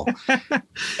Shuffle.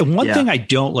 And one thing I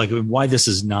don't like, and why this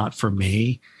is not for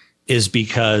me, is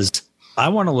because I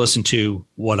want to listen to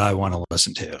what I want to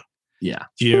listen to. Yeah.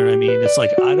 Do you know what I mean? It's like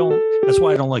that's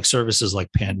why I don't like services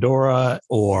like Pandora,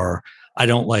 or I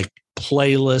don't like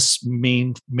playlists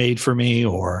made for me,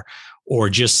 or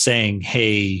just saying,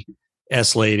 "Hey,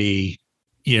 S lady,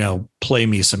 play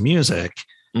me some music."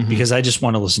 Because I just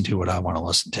want to listen to what I want to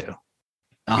listen to.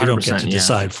 You don't get to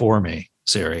decide for me,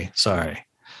 Siri. Sorry.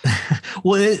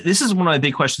 Well, this is one of my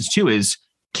big questions too, is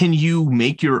can you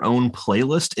make your own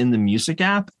playlist in the music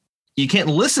app? You can't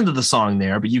listen to the song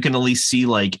there, but you can at least see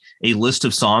like a list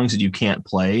of songs that you can't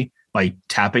play by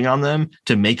tapping on them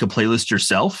to make a playlist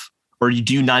yourself. Or you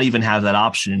do not even have that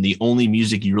option. And the only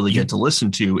music you really get to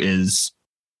listen to is.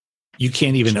 You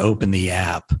can't even open the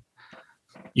app.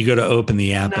 You go to open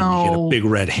the app and you get a big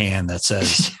red hand that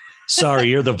says, "Sorry,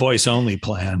 you're the voice only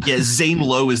plan." Yeah, Zane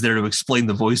Lowe is there to explain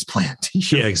the voice plan to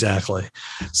you. Yeah, exactly.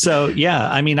 So,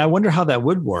 I mean, I wonder how that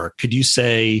would work. Could you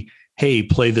say, "Hey,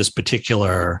 play this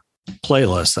particular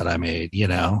playlist that I made,"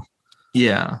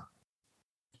 Yeah.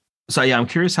 So, I'm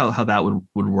curious how that would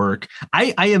work.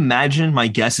 I imagine my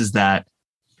guess is that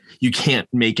you can't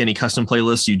make any custom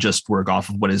playlists. You just work off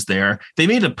of what is there. They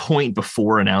made a point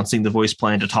before announcing the voice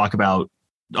plan to talk about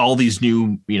all these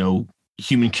new,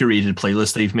 human curated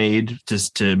playlists they've made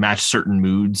just to match certain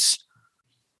moods.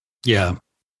 Yeah.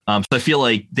 So I feel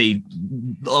like they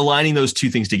aligning those two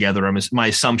things together. My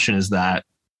assumption is that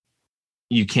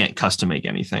you can't custom make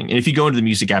anything. And if you go into the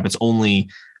music app, it's only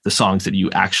the songs that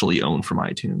you actually own from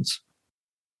iTunes.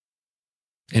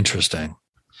 Interesting.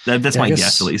 That's my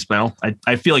guess, at least. But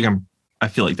I feel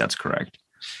like that's correct.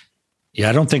 Yeah,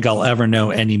 I don't think I'll ever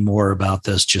know any more about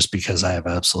this just because I have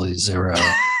absolutely zero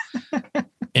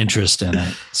interest in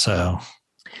it. So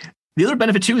the other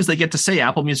benefit too is they get to say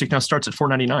Apple Music now starts at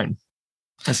 $4.99.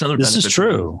 That's another benefit. This is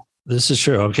true. This is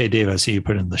true. Okay, Dave, I see you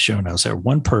put in the show notes there.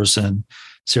 One person,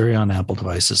 Siri on Apple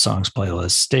devices, songs,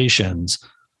 playlists, stations,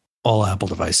 all Apple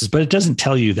devices. But it doesn't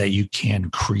tell you that you can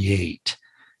create.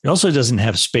 It also doesn't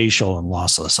have spatial and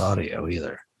lossless audio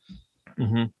either.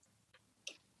 Mm-hmm.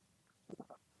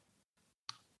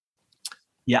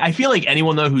 Yeah, I feel like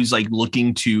anyone though who's like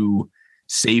looking to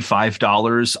save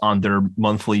 $5 on their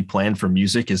monthly plan for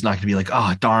music is not going to be like,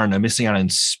 oh darn, I'm missing out on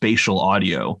spatial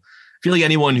audio. I feel like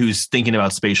anyone who's thinking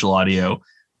about spatial audio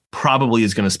probably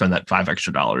is going to spend that $5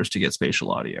 extra to get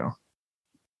spatial audio.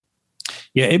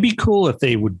 Yeah, it'd be cool if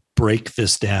they would break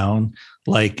this down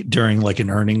like during like an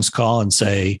earnings call and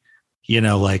say,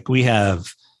 like we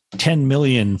have 10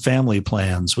 million family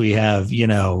plans. We have,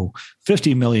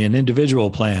 50 million individual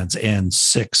plans and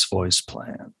 6 voice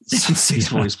plans.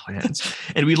 Voice plans.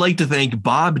 And we'd like to thank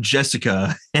Bob,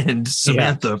 Jessica, and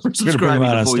Samantha for subscribing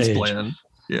to Voice Plan.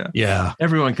 Yeah. Yeah.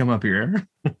 Everyone come up here.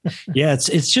 Yeah.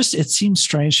 It's just, it seems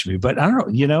strange to me, but I don't know.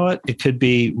 You know what? It could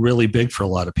be really big for a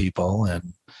lot of people.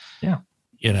 And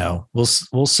we'll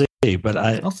see. But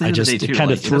it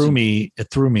kind of threw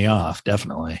me off.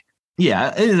 Definitely.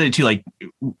 Yeah. And too, like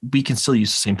we can still use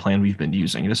the same plan we've been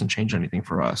using. It doesn't change anything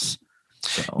for us.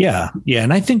 So. Yeah. Yeah.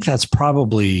 And I think that's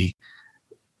probably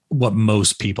what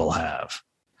most people have.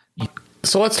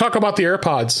 So let's talk about the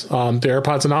AirPods. The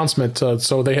AirPods announcement.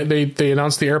 So they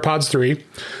announced the AirPods 3,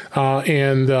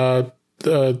 and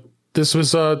this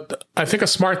was I think a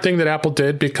smart thing that Apple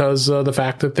did because the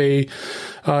fact that they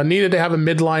needed to have a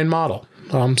midline model.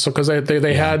 So because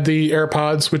they had the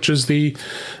AirPods, which is the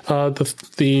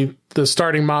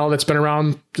starting model that's been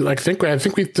around. I think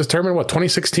we determined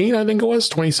 2016. I think it was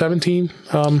 2017.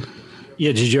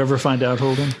 Yeah. Did you ever find out,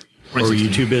 Holden? Or were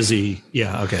you too busy?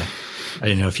 Yeah. Okay. I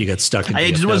didn't know if you got stuck in.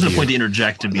 It just wasn't a point to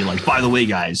interject and be like, by the way,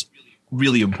 guys,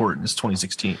 really important. It's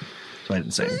 2016. So I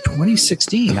didn't say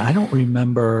 2016. I don't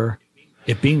remember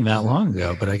it being that long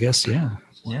ago, but I guess, yeah.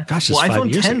 Gosh, well,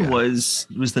 iPhone 10 was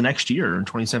the next year in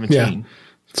 2017. Yeah.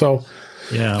 So,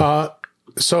 yeah.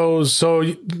 So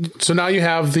now you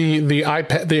have the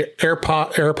iPad, the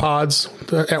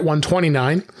AirPods at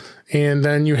 129, and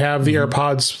then you have the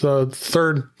AirPods, the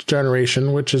third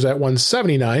generation, which is at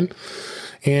 179.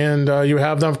 And you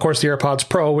have them, of course, the AirPods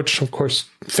Pro, which of course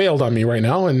failed on me right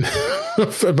now, and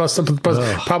it must have,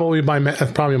 probably my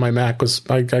Mac was.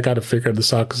 I got to figure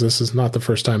this out because this is not the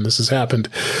first time this has happened.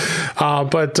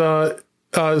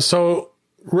 So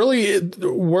really,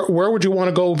 where would you want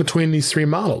to go between these three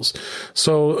models?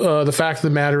 So the fact of the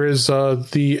matter is,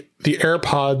 the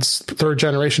AirPods third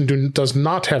generation does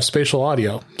not have spatial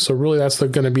audio. So really, that's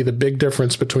going to be the big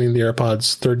difference between the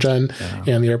AirPods third gen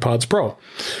and the AirPods Pro.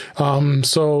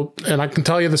 And I can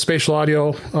tell you the spatial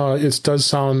audio, it does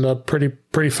sound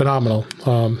pretty phenomenal.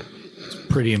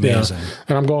 Pretty amazing. Yeah.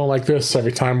 And I'm going like this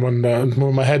every time when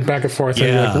move my head back and forth.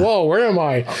 And you're like, whoa, where am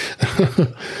I?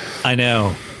 I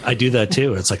know. I do that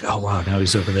too. It's like, oh wow, now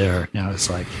he's over there. Now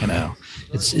it's like,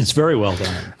 it's very well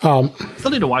done. I still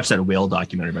need to watch that whale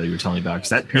documentary that you were telling me about, because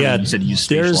that you said you use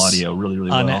spatial audio really, really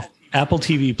well. On Apple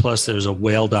TV Plus, there's a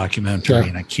whale documentary,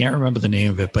 and I can't remember the name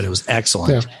of it, but it was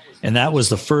excellent. Yeah. And that was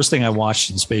the first thing I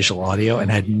watched in spatial audio, and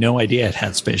I had no idea it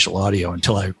had spatial audio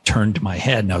until I turned my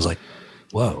head and I was like,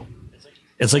 whoa.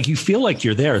 It's like you feel like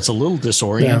you're there. It's a little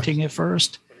disorienting at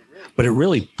first, but it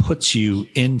really puts you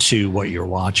into what you're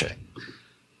watching.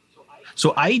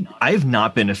 So I've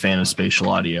not been a fan of spatial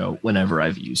audio whenever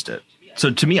I've used it.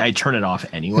 So to me, I turn it off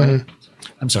anyway. Mm-hmm.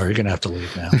 I'm sorry, you're gonna have to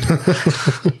leave now.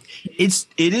 It's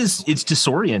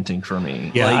disorienting for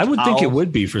me. Yeah, I would think it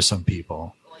would be for some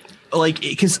people.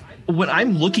 Because when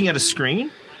I'm looking at a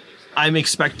screen, I'm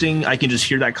expecting I can just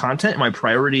hear that content. My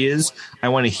priority is I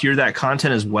want to hear that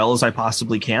content as well as I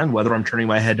possibly can, whether I'm turning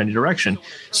my head in any direction.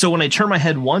 So when I turn my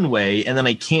head one way and then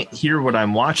I can't hear what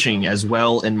I'm watching as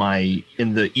well in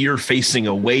the ear facing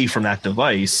away from that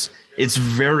device, it's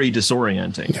very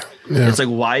disorienting. Yeah. It's like,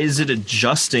 why is it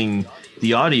adjusting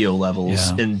the audio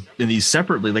levels in these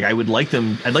separately? Like I'd like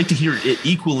to hear it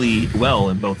equally well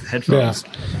in both headphones.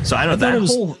 Yeah. So I don't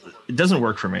know, it doesn't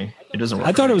work for me. It doesn't work.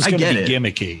 I thought it was going to be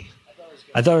gimmicky.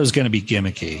 I thought it was going to be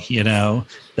gimmicky,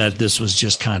 that this was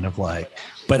just kind of like,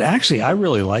 but actually I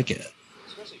really like it.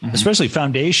 Mm-hmm. Especially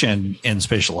Foundation in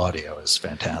spatial audio is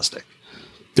fantastic.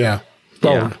 Yeah.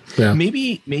 Yeah.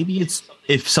 Maybe it's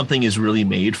if something is really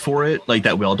made for it, like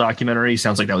that whale documentary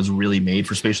sounds like that was really made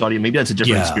for spatial audio. Maybe that's a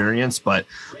different experience, but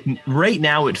right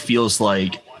now it feels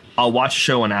like I'll watch a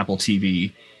show on Apple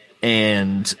TV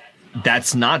and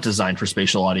that's not designed for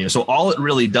spatial audio. So all it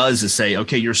really does is say,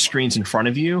 okay, your screen's in front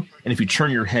of you, and if you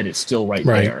turn your head, it's still right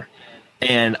there.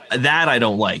 And that I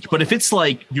don't like. But if it's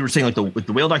like you were saying, like with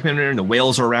the whale documentary and the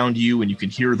whales are around you and you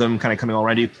can hear them kind of coming all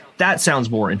around you, that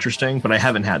sounds more interesting. But I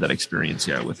haven't had that experience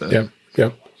yet with it.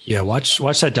 Yeah. Watch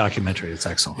that documentary. It's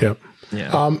excellent.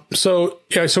 Yeah. So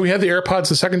we have the AirPods,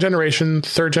 the second generation,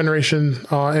 third generation,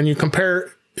 and you compare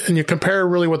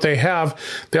really what they have.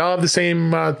 They all have the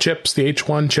same chips. The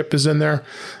H1 chip is in there.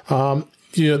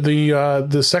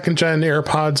 The second gen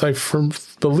AirPods, I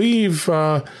believe.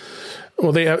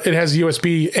 It has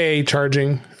USB-A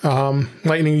charging,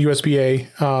 Lightning USB-A.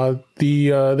 The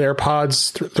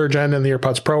AirPods third gen and the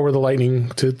AirPods Pro were the Lightning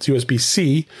to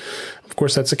USB-C. Of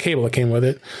course, that's a cable that came with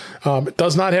it. It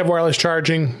does not have wireless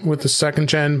charging with the second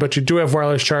gen, but you do have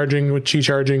wireless charging with Qi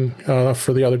charging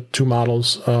for the other two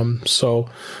models. So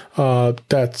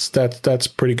that's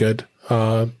pretty good.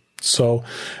 So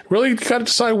really you got to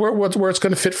decide where it's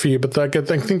going to fit for you. But I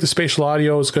think the spatial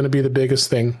audio is going to be the biggest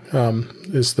thing,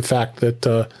 is the fact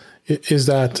that is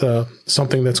that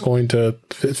something that's going to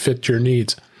fit your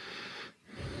needs.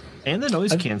 And the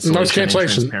noise cancellation. Noise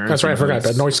cancellation. That's right. I forgot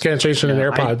that. Noise cancellation in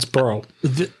AirPods Pro.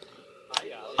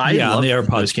 I love the AirPods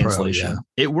noise cancellation. Pro,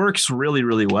 yeah. It works really,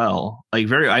 really well. I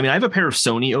have a pair of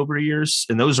Sony over years,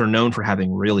 and those are known for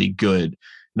having really good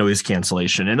noise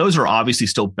cancellation. And those are obviously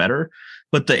still better.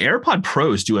 But the AirPod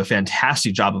Pros do a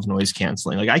fantastic job of noise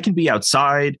canceling. Like I can be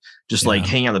outside, just like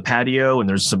hanging on the patio, and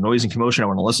there's some noise and commotion I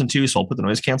want to listen to. So I'll put the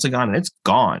noise canceling on and it's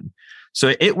gone.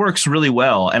 So it works really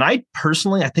well. And I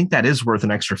think that is worth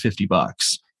an extra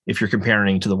 $50 if you're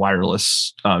comparing to the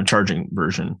wireless charging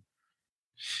version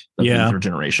of the third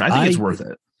generation. I think it's worth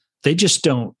it. They just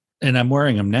don't, and I'm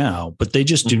wearing them now, but they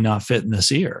just do not fit in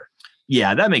this ear.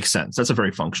 Yeah, that makes sense. That's a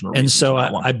very functional reason. And so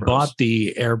I bought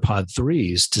the AirPod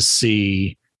 3s to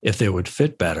see if they would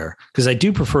fit better, because I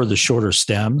do prefer the shorter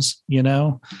stems,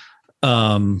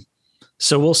 So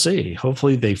we'll see.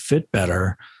 Hopefully they fit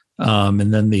better.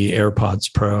 And then the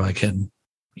AirPods Pro, I can,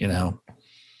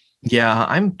 Yeah,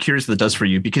 I'm curious what it does for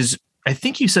you, because I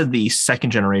think you said the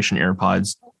second generation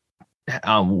AirPods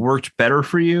worked better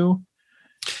for you.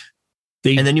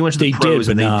 And then you went to the Pros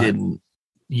and they didn't.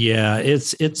 Yeah,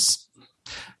 it's.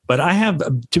 But I have,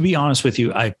 to be honest with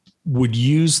you, I would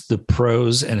use the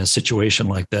Pros in a situation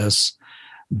like this,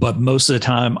 but most of the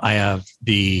time I have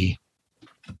the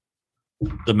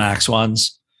Max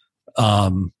ones. I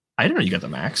didn't know you got the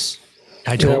Max.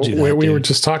 I told you that. We were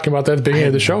just talking about that at the beginning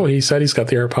of the show. He said he's got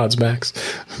the AirPods Max.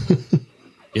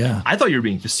 Yeah. I thought you were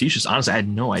being facetious. Honestly, I had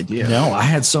no idea. No, I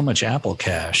had so much Apple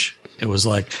cash. It was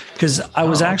like, because I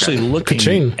was actually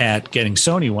looking at getting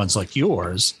Sony ones like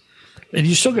yours. And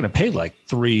you're still going to pay like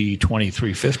 $320,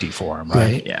 $350 for them,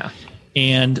 right? Yeah.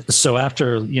 And so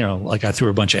after, I threw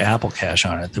a bunch of Apple cash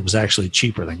on it, that was actually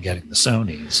cheaper than getting the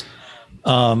Sonys.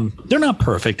 They're not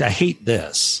perfect. I hate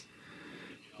this.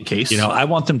 The case? I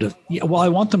want them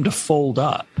to fold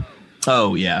up.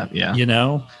 Oh, yeah. Yeah.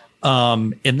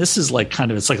 And this is like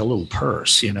it's like a little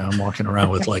purse, I'm walking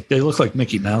around with they look like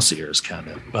Mickey Mouse ears kind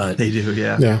of, but they do.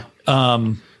 Yeah.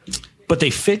 Yeah. But they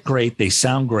fit great. They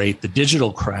sound great. The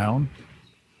digital crown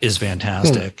is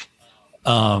fantastic.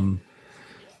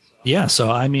 Yeah. So,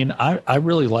 I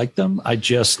really like them. I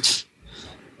just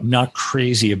not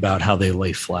crazy about how they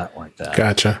lay flat like that.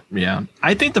 Gotcha. Yeah.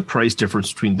 I think the price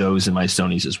difference between those and my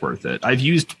Sonys is worth it. I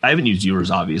haven't used yours,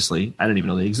 obviously. I didn't even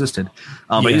know they existed.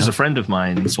 I used a friend of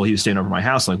mine. So he was staying over my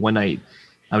house. Like one night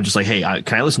I was just like, hey,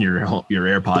 can I listen to your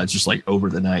AirPods just like over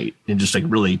the night and just like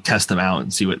really test them out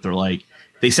and see what they're like?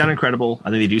 They sound incredible. I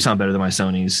think they do sound better than my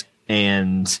Sonys,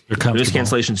 and noise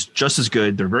cancellation's just as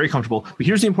good. They're very comfortable. But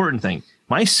here's the important thing: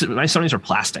 my Sonys are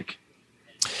plastic,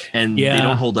 and they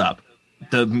don't hold up.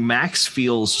 The Max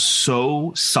feels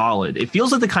so solid. It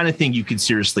feels like the kind of thing you could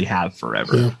seriously have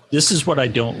forever. Yeah. This is what I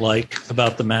don't like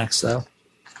about the Max, though.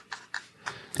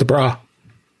 The bra.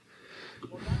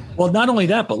 Well, not only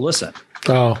that, but listen.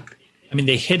 Oh.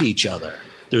 They hit each other.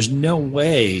 There's no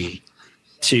way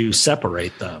to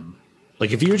separate them.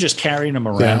 Like if you're just carrying them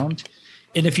around,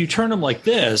 and if you turn them like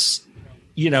this,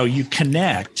 you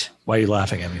connect. Why are you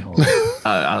laughing at me?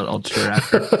 I'll turn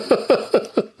after.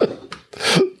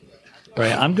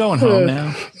 Right, I'm going home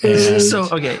now. So,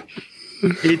 okay.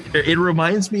 It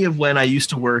reminds me of when I used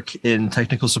to work in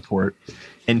technical support,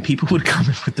 and people would come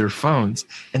in with their phones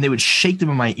and they would shake them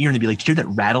in my ear and they'd be like, "Did you hear that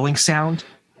rattling sound?"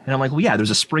 And I'm like, "Well, yeah,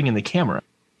 there's a spring in the camera."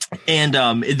 And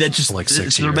that just like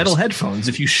they're metal headphones.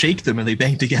 If you shake them and they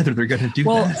bang together, they're going to do that.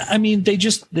 Well, I mean, they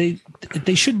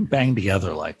shouldn't bang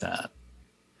together like that.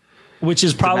 Which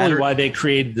is probably why they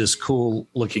created this cool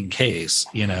looking case,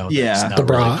 Yeah, the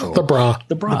bra, really cool.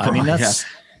 the bra. I mean, that's. Yeah.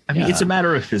 I mean, it's a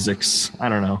matter of physics. I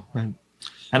don't know.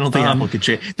 I don't think Apple could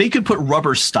change. They could put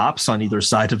rubber stops on either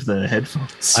side of the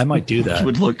headphones. I might do that. It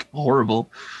would look horrible.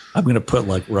 I'm going to put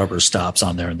like rubber stops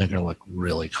on there, and they're going to look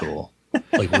really cool,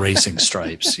 like racing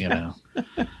stripes. Yeah,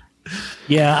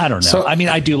 I don't know. So, I mean,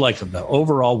 I do like them though.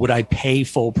 Overall, would I pay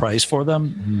full price for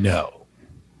them? No,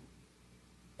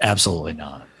 absolutely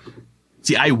not.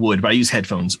 See, I would, but I use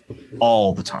headphones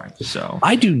all the time. So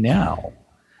I do now.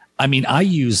 I mean, I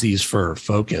use these for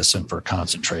focus and for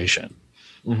concentration.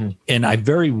 Mm-hmm. And I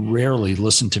very rarely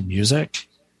listen to music,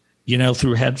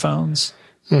 through headphones.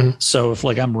 Mm-hmm. So if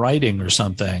like I'm writing or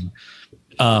something,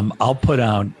 I'll put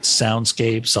on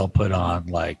soundscapes. I'll put on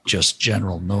like just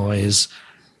general noise.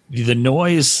 The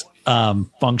noise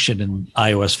function in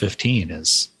iOS 15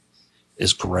 is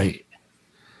great.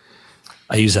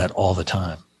 I use that all the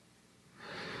time.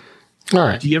 All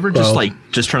right. Do you ever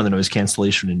just turn on the noise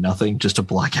cancellation and nothing just to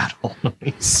block out all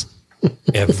noise?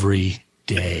 Every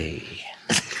day.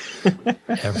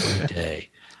 Every day.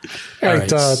 All right.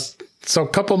 So a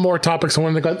couple more topics I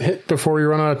wanted to hit before we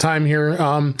run out of time here.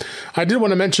 I did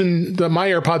want to mention that my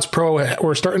AirPods Pro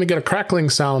were starting to get a crackling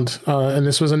sound, and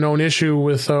this was a known issue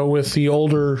with the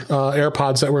older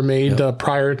AirPods that were made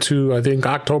prior to, I think,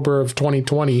 October of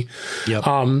 2020. Yep.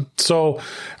 So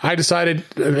I decided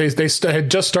they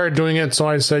had just started doing it, so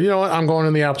I said, you know what, I'm going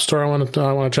in the App Store. I want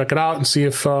to check it out and see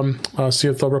if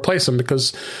they'll replace them,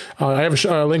 because I have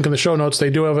a link in the show notes.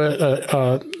 They do have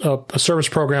a service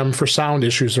program for sound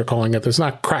issues, they're calling it. It's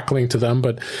not crackling to them,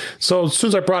 but so as soon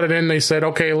as I brought it in, they said,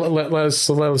 okay,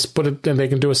 let's put it, and they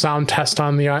can do a sound test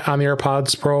on the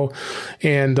AirPods Pro,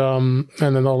 and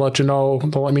then they'll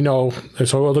let me know.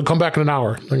 So they'll come back in an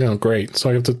hour. Great. So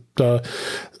I have to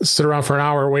sit around for an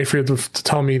hour, wait for you to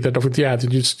tell me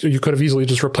that, you could have easily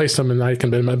just replaced them and I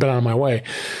can been on my way.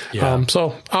 Yeah.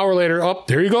 So hour later,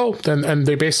 there you go. And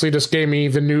they basically just gave me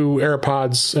the new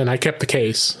AirPods, and I kept the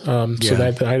case. So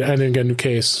that I didn't get a new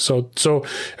case. So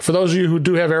for those of you who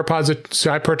do have AirPods,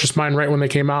 I purchased mine right when they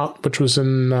came out, which was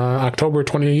in October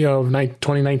 2019.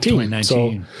 2019.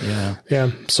 So,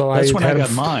 yeah. So that's when I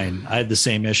got mine. I had the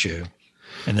same issue,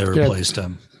 and they replaced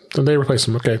them. They replaced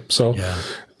them. Okay. So,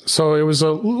 So it was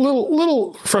a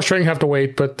little frustrating to have to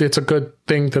wait, but it's a good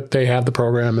thing that they have the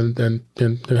program, and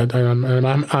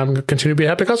I'm continue to be a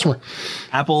happy customer.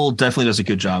 Apple definitely does a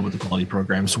good job with the quality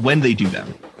programs when they do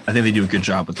them. I think they do a good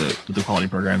job with the quality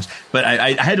programs. But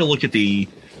I had to look at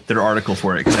their article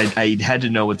for it, because I had to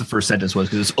know what the first sentence was,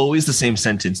 because it's always the same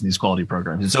sentence in these quality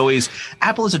programs. It's always,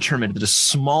 Apple has determined that a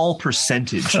small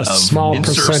percentage of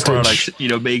insert products,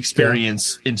 may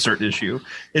experience insert issue.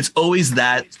 It's always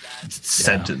that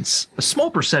sentence, a small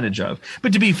percentage of.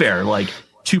 But to be fair, like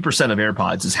 2% of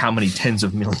AirPods is how many tens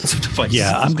of millions of devices?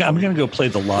 Yeah, I'm going to go play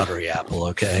the lottery, Apple,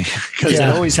 okay? Because it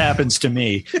always happens to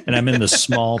me, and I'm in the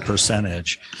small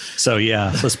percentage. So,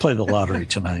 let's play the lottery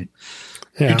tonight.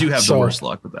 Yeah, you do have the worst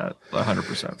luck with that,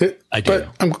 100%. I do. But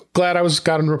I'm glad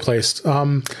got them replaced.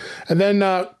 And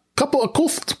then couple of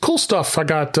cool stuff I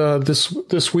got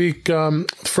this week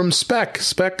from Spec.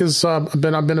 Spec is I've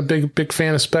been a big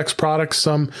fan of Spec's products.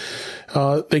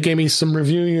 They gave me some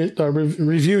review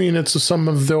units of some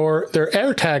of their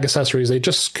AirTag accessories. They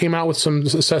just came out with some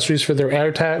accessories for their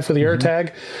AirTag, for the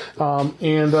AirTag,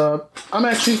 and I'm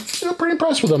actually pretty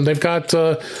impressed with them. They've got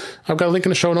I've got a link in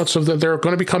the show notes of that. They're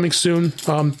going to be coming soon.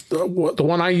 The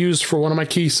one I used for one of my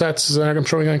key sets is, I'm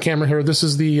showing on camera here. This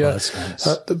is the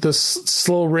this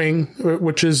little ring,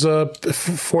 which is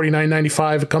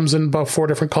 $49.95. It comes in about 4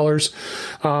 different colors,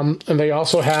 and they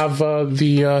also have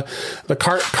the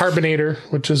Carbonator,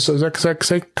 which is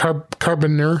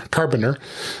Carboner,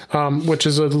 which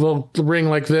is a little ring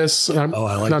like this. I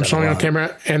like I'm showing on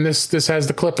camera, and this has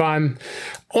the clip on.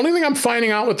 Only thing I'm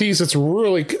finding out with these, it's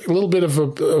really a little bit of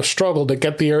a struggle to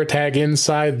get the AirTag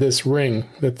inside this ring.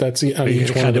 That's on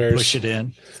each one of theirs. Push it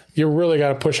in. You really got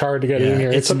to push hard to get it in here.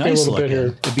 It's a nice little bit here.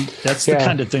 That's the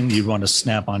kind of thing you'd want to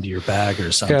snap onto your bag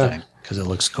or something. because it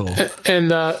looks cool.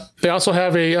 And they also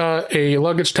have a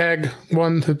luggage tag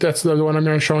one. That's the one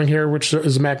I'm showing here, which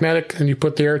is magnetic, and you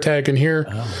put the air tag in here,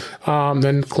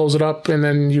 then close it up, and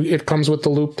then it comes with the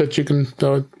loop that you can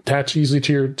attach easily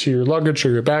to your luggage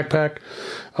or your backpack.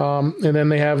 And then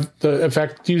they have in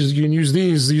fact, you can use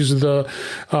these. These are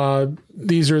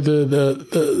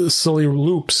the silly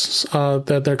loops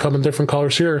that they come in different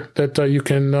colors here that you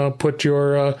can put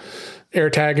your air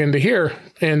tag into here,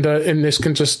 and this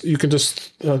you can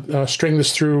just string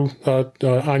this through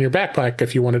on your backpack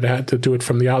if you wanted to do it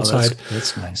from the outside.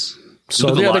 That's nice.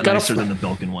 So they got nicer than the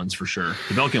Belkin ones for sure.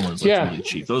 The Belkin ones look really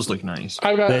cheap. Those look nice.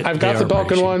 I've got the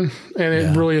Belkin one, and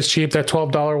it really is cheap. That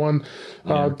 $12 one.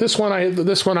 This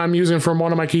one I'm using from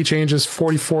one of my keychains is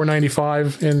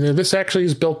 $44.95, and this actually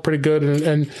is built pretty good,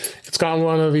 and it's got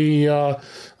one of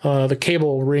the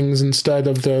cable rings instead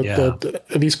of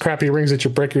these crappy rings that you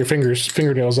break your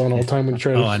fingernails on all the time when you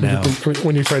try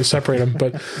when you try to separate them.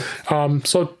 But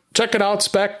so check it out,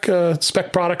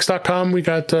 specproducts.com.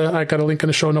 I got a link in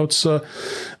the show notes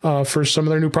for some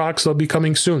of their new products. They'll be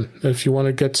coming soon. If you want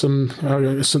to get some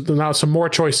more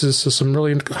choices, some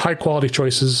really high quality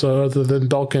choices other than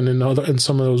Belkin and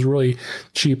some of those really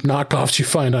cheap knockoffs you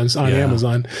find on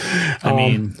Amazon. I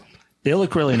mean, they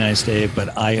look really nice, Dave,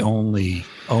 but I only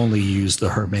use the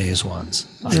Hermes ones.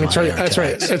 That's right.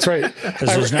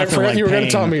 Because there's nothing like you were going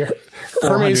to tell me.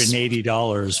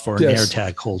 $480 for an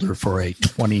AirTag holder for a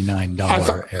 $29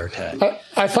 AirTag.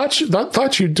 I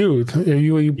thought you do.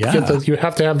 You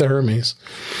have to have the Hermes.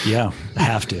 Yeah,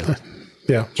 have to.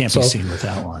 Yeah, can't be seen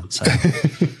without one. So.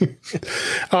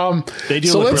 They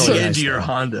do look really nice. Into your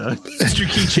Honda. It's your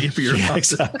keychain for your Honda.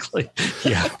 Exactly.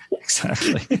 Yeah,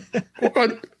 exactly.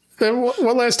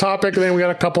 One last topic, and then we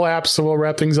got a couple apps, so we'll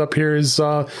wrap things up here. Is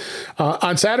on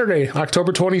Saturday,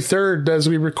 October 23rd, as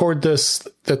we record this,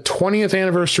 the 20th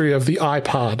anniversary of the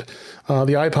iPod.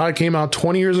 The iPod came out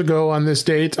 20 years ago on this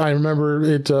date. I remember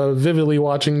it vividly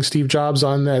watching Steve Jobs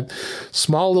on that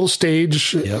small little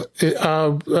stage,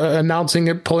 announcing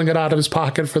it, pulling it out of his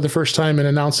pocket for the first time and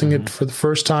announcing it for the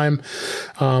first time.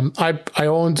 I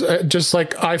owned, just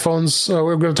like iPhones,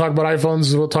 we're going to talk about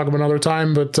iPhones, we'll talk about another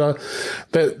time, but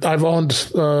that I've owned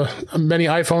many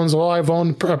iPhones. Well, I've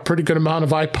owned a pretty good amount of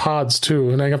iPods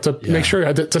too. And I have to make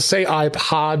sure to say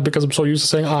iPod because I'm so used to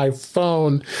saying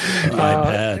iPhone.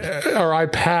 Or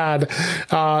iPad.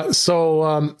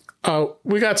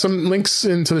 We got some links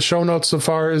into the show notes as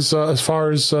far as the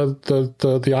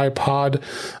iPod,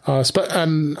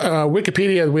 and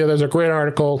Wikipedia. There's a great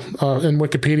article in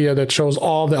Wikipedia that shows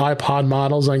all the iPod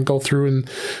models. I can go through, and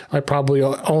I probably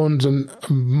owned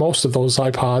most of those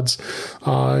iPods,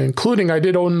 including I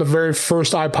did own the very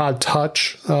first iPod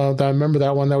Touch. I remember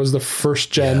that one. That was the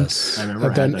first gen. Yes, I remember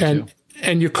that too.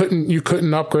 And you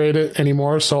couldn't upgrade it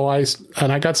anymore. So I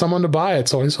got someone to buy it.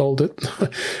 So I sold it.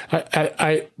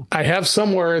 I have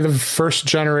somewhere the first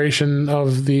generation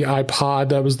of the iPod.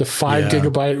 That was the 5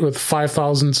 gigabyte with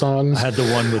 5,000 songs. I had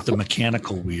the one with the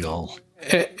mechanical wheel.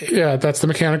 That's the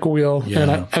mechanical wheel.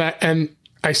 Yeah. And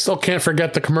I still can't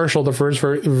forget the commercial, the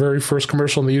very first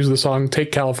commercial, and they used the song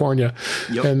 "Take California,"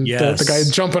 and the guy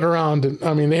jumping around. And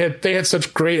I mean, they had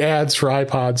such great ads for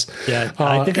iPods. Yeah,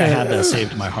 I think I have that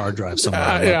saved in my hard drive somewhere.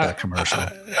 I love that commercial.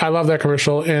 I love that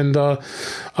commercial, and then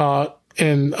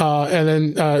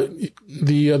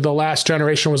the last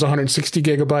generation was 160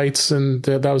 gigabytes, and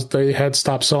they had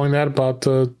stopped selling that about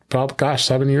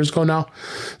 7 years ago now.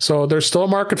 So there's still a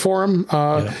market for them.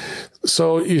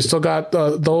 So you still got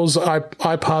those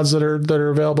iPods that are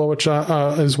available, which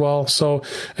as well. So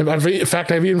in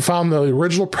fact, I've even found the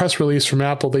original press release from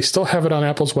Apple. They still have it on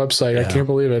Apple's website. Yeah. I can't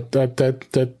believe it.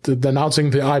 That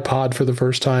announcing the iPod for the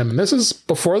first time. And this is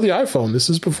before the iPhone. This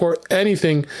is before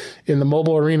anything in the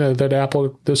mobile arena that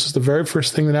Apple. This is the very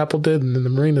first thing that Apple did in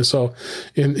the arena. So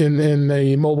in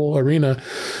the mobile arena,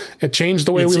 it changed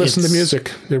the way we listen to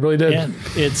music. It really did. Yeah,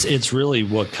 it's really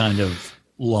what kind of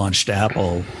launched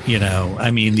Apple.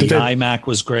 I mean, the iMac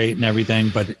was great and everything,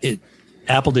 but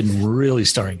Apple didn't really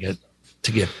start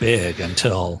to get big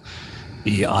until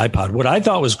the iPod. What I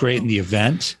thought was great in the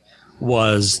event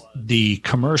was the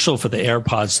commercial for the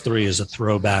AirPods 3 is a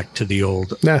throwback to the old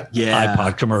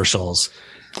iPod commercials.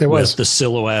 It was with the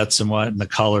silhouettes and the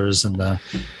colors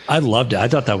I loved it. I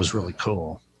thought that was really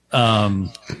cool. I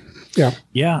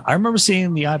remember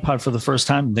seeing the iPod for the first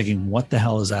time and thinking, what the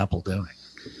hell is Apple doing?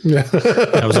 Yeah.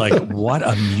 I was like, what,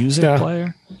 a music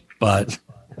player? But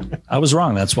I was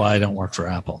wrong. That's why I don't work for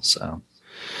Apple. So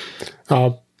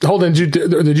hold on, did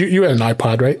you had an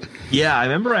iPod, right? Yeah, I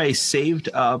remember I saved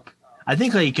up, I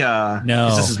think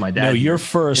no, this is my dad. No, your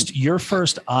first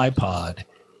iPod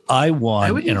I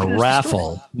won in a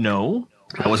raffle. No.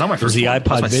 That was on my first the one.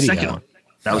 iPod video. Second one.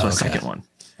 That was my second one.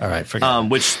 All right, forget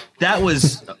which that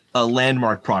was a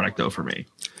landmark product though for me,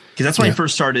 because that's when I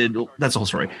first started. That's the whole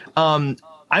story.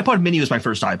 iPod Mini was my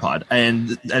first iPod,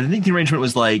 and I think the arrangement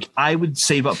was like I would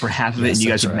save up for half of it, and you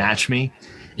guys would match me.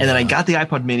 And then I got the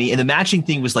iPod Mini, and the matching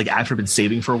thing was like after I've been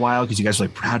saving for a while because you guys were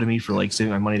like proud of me for like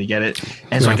saving my money to get it.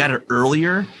 And so I got it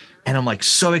earlier, and I'm like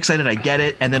so excited I get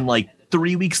it. And then like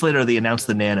 3 weeks later, they announced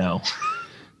the Nano.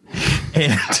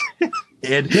 And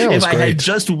if I had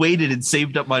just waited and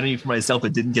saved up money for myself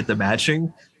and didn't get the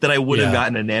matching, then I would have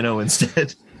gotten a Nano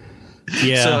instead.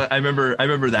 Yeah. So I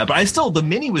remember that. But the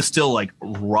Mini was still like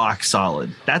rock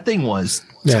solid. That thing was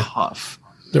tough.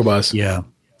 It was. Yeah.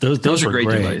 Those were great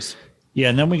devices. Yeah,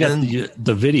 and then we got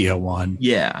the video one.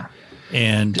 Yeah.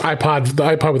 And the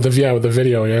iPod with the video, with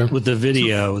the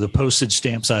video, the postage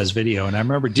stamp size video. And I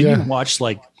remember, didn't you watch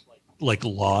like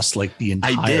Lost, like the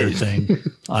entire thing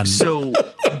on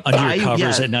under your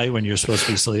covers at night when you're supposed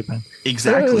to be sleeping?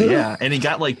 Exactly. Yeah, and it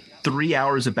got like 3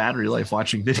 hours of battery life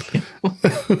watching video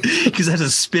because it has a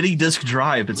spinning disk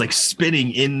drive. It's like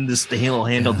spinning in this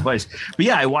handheld device. But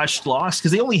yeah, I watched Lost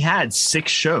because they only had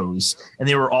 6 shows, and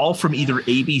they were all from either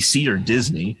ABC or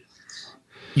Disney.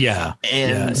 Yeah.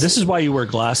 And this is why you wear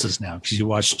glasses now, because you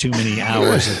watch too many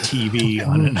hours of TV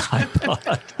on an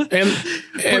iPod.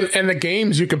 and the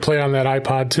games you could play on that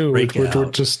iPod too, which were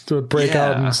just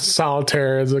Breakout and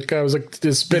Solitaire. I was like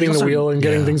just spinning the wheel and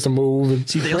getting things to move. And,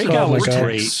 Breakout was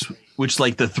great. Which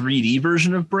like the 3D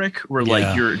version of Brick, where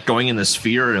like you're going in the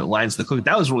sphere and it lines the clock.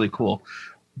 That was really cool.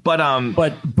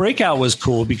 But Breakout was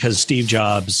cool because Steve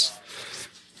Jobs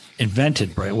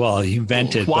invented Breakout. Well, he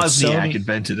invented Wozniak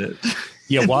invented it.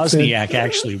 Yeah, Wozniak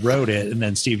actually wrote it, and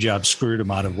then Steve Jobs screwed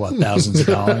him out of thousands of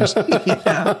dollars.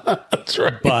 That's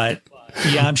right. But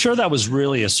yeah, I'm sure that was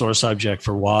really a sore subject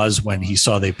for Woz when he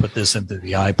saw they put this into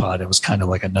the iPod. It was kind of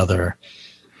like another,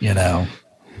 Yeah.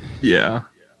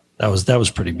 That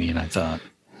was pretty mean, I thought.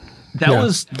 That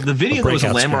was the video that was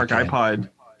a landmark iPod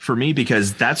for me,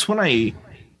 because that's when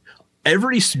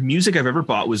every music I've ever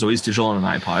bought was always digital on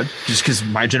an iPod, just because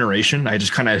my generation, I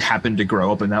just kind of happened to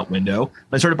grow up in that window.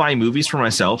 I started buying movies for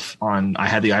myself I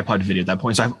had the iPod video at that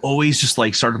point. So I've always just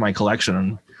like started my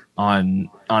collection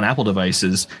on Apple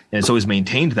devices, and it's always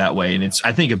maintained that way. And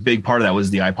I think a big part of that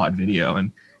was the iPod video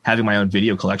and having my own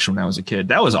video collection when I was a kid.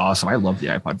 That was awesome. I love the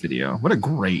iPod video. What a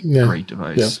great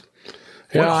device.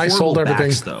 Yeah, I sold everything.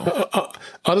 Backs, though.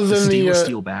 Other than the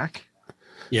steel back.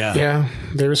 Yeah.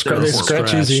 They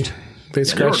scratch easy. They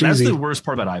scratch easy. That's the worst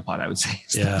part about iPod, I would say.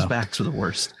 Those backs are the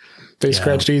worst. They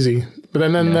scratched easy. But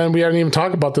then we haven't even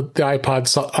talked about the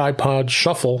iPod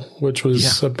Shuffle, which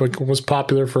was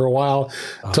popular for a while.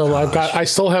 I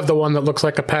still have the one that looks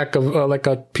like a pack of like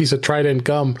a piece of Trident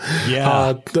gum.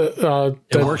 Yeah,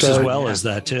 it works as well as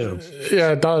that too.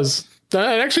 Yeah, it does. It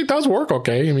actually does work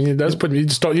okay. I mean, it does, but you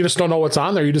just don't know what's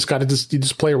on there. You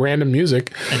just play random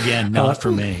music. Again, not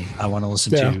for me. I want to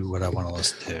listen to what I want to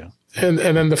listen to. And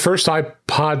then the first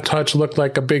iPod Touch looked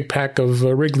like a big pack of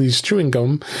Wrigley's chewing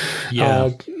gum.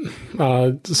 Yeah.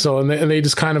 So they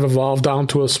just kind of evolved down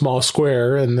to a small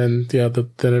square, and then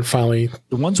then it finally.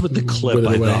 The ones with the clip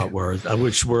I thought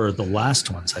which were the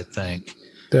last ones, I think.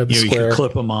 You could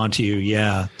clip them onto you.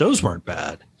 Yeah, those weren't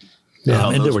bad. Yeah,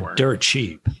 and they were dirt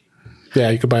cheap. Yeah,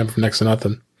 you could buy them for next to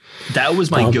nothing. That was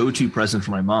my go-to present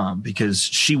for my mom, because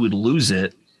she would lose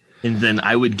it, and then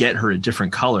I would get her a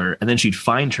different color, and then she'd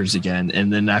find hers again.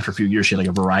 And then after a few years, she had like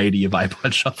a variety of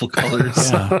iPod Shuffle colors.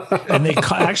 Yeah. And they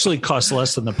actually cost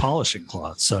less than the polishing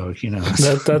cloth. So,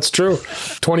 that's true.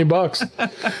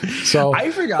 $20. So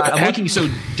I forgot. I'm looking. So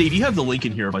Dave, you have the link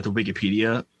in here of like the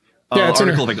Wikipedia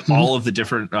article of like all of the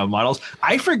different models.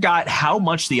 I forgot how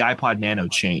much the iPod Nano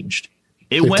changed.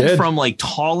 It went from like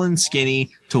tall and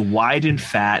skinny to wide and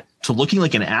fat to looking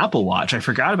like an Apple Watch. I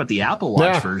forgot about the Apple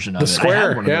Watch version of it. The square. I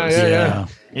had one of those. Yeah.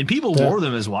 And people wore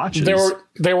them as watches.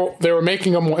 They were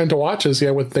making them into watches.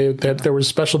 Yeah, there were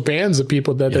special bands of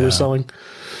people that they were selling.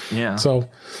 Yeah. So,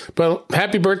 but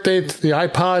happy birthday to the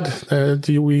iPod.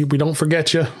 We don't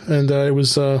forget you. And it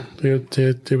was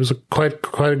quite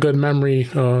a good memory.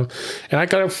 And I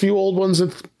got a few old ones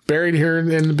that buried here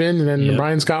in the bin, and then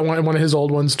Brian's got one of his old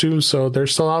ones too. So they're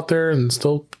still out there, and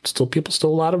still a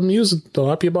lot of them use it. A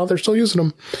lot of people out there still using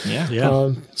them. Yeah.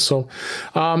 All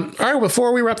right.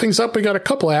 Before we wrap things up, we got a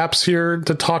couple apps here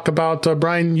to talk about.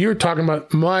 Brian, you're talking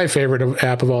about my favorite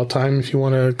app of all time. If you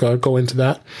want to go into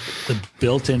that, the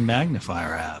built-in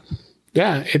magnifier app.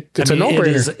 Yeah, it's a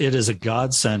no-brainer. It is a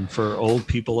godsend for old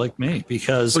people like me,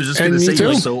 because I was just going to say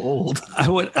you're so old.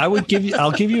 I'll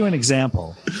give you an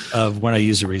example of when I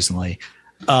used it recently.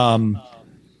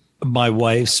 My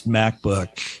wife's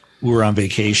MacBook we were on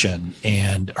vacation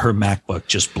and her MacBook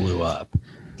just blew up,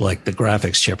 like the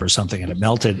graphics chip or something, and it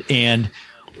melted. And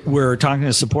we're talking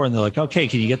to support and they're like, okay,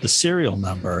 can you get the serial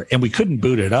number? And we couldn't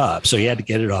boot it up. So you had to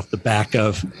get it off the back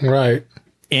of. Right.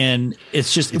 And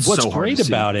it's what's so great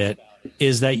about it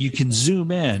is that you can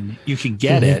zoom in, you can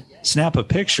get it, snap a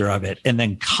picture of it, and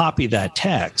then copy that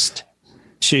text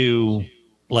to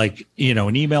like,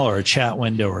 an email or a chat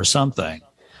window or something.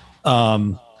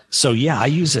 So yeah, I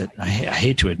use it. I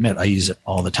hate to admit, I use it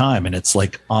all the time, and it's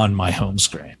like on my home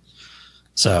screen.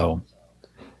 So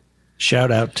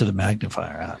shout out to the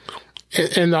magnifier app.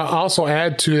 And also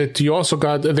add to it,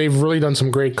 they've really done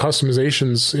some great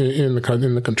customizations in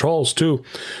the controls too.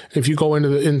 If you go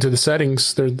into the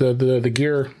settings, the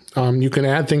gear, you can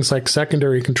add things like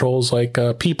secondary controls like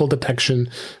people detection,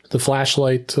 the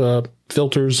flashlight,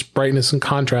 filters, brightness and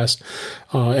contrast,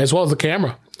 as well as the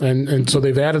camera. And so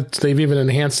they've even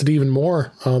enhanced it even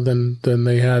more than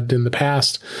they had in the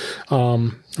past.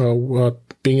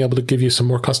 Being able to give you some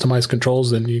more customized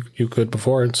controls than you could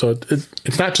before. And so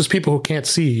it's not just people who can't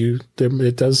see you.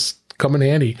 It does come in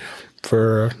handy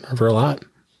for a lot.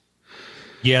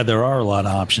 Yeah, there are a lot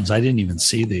of options. I didn't even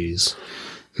see these.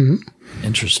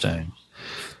 Interesting.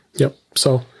 Yep.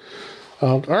 So,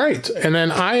 all right. And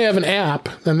then I have an app,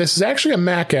 and this is actually a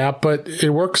Mac app, but it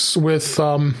works with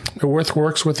the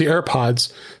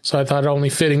AirPods. So I thought it only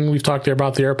fitting. We've talked there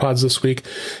about the AirPods this week.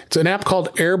 It's an app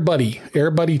called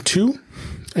AirBuddy 2.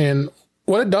 And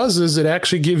what it does is it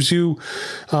actually gives you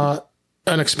an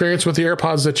experience with the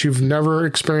AirPods that you've never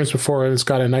experienced before. And it's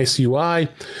got a nice UI.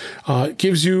 It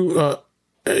gives you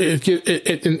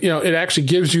it actually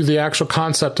gives you the actual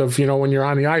concept of, when you're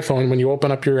on the iPhone, when you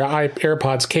open up your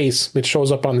AirPods case, it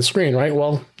shows up on the screen, right?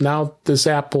 Well, now this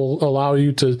app will allow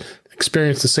you to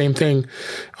experience the same thing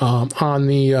on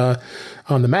the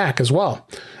Mac as well.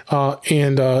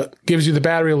 And gives you the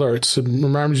battery alerts and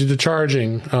reminds you to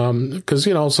charging. Because,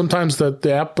 sometimes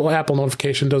the Apple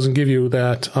notification doesn't give you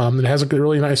that. It has a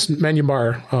really nice menu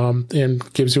bar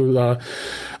and gives you a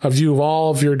view of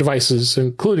all of your devices,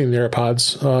 including the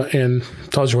AirPods, and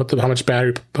tells you how much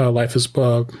battery life is,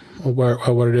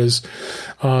 what it is.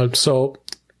 So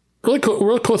really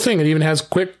cool thing. It even has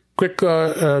quick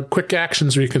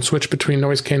actions where you can switch between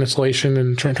noise cancellation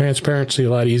and transparency a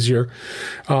lot easier.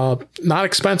 Not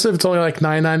expensive. It's only like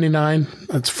 $9.99.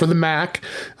 That's for the Mac.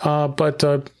 But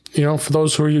for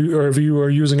those of you who are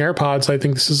using AirPods, I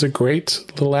think this is a great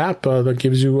little app that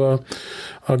gives you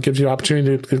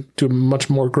opportunity to do much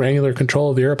more granular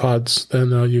control of the AirPods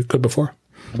than you could before.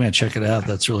 I'm going to check it out.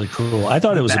 That's really cool. I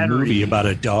thought it was a movie about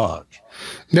a dog.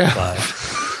 Yeah.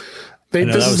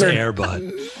 This is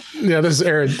AirBud. Yeah, this is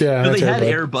Air. Yeah, no, they had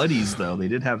Air Buddies though. They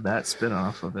did have that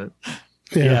spin-off of it.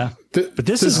 Yeah. But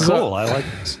this is cool. I like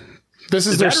this. This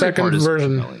is their second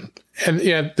version. And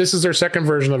this is their second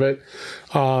version of it.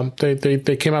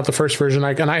 They came out the first version,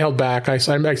 and I held back. I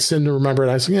seem to remember it.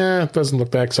 I said, it doesn't look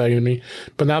that exciting to me.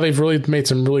 But now they've really made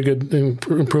some really good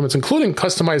improvements, including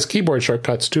customized keyboard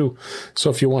shortcuts too. So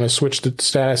if you want to switch the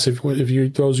status, if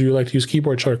those of you like to use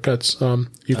keyboard shortcuts,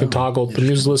 you can toggle the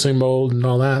music listening mode and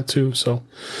all that too. So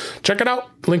check it out.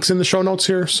 Links in the show notes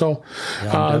here. So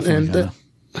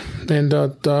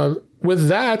with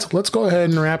that, let's go ahead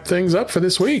and wrap things up for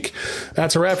this week.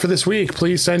 That's a wrap for this week.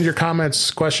 Please send your comments,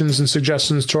 questions, and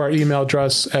suggestions to our email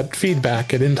address at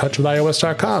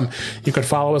feedback@intouchwithios.com. You can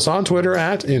follow us on Twitter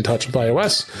at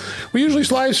intouchwithios. We usually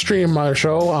live stream our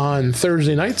show on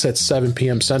Thursday nights at 7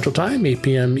 p.m. Central Time, 8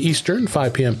 p.m. Eastern,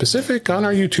 5 p.m. Pacific on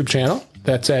our YouTube channel.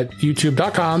 That's at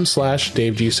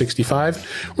youtube.com/DaveG65,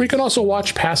 where you can also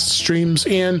watch past streams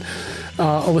and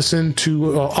listen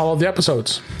to all of the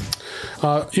episodes.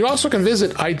 You also can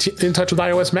visit In Touch with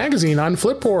iOS magazine on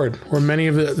Flipboard, where many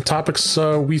of the topics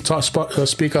we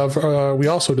speak of, we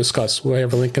also discuss. We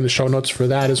have a link in the show notes for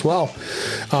that as well.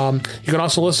 You can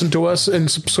also listen to us and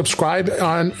subscribe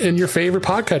in your favorite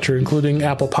podcatcher, including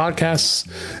Apple Podcasts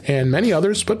and many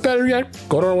others. But better yet,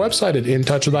 go to our website at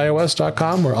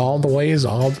intouchwithios.com, where all the ways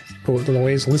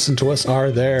listen to us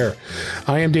are there.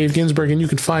 I am Dave Ginsburg, and you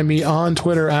can find me on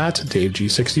Twitter at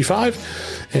DaveG65.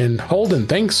 And Holden,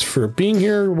 thanks for being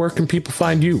here. Where can people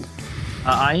find you?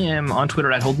 I am on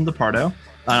Twitter at Holden DePardo.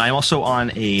 I'm also on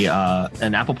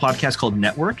an Apple podcast called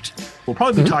Networked. We'll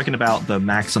probably be talking about the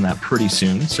Macs on that pretty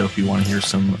soon. So if you want to hear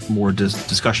some more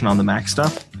discussion on the Mac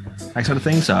stuff, that sort of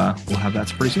things, we'll have that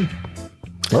pretty soon.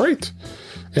 All right.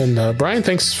 And Brian,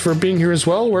 thanks for being here as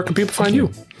well. Where can people find you?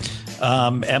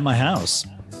 At my house.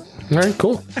 All right,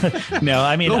 cool. No,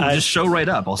 I mean, just show right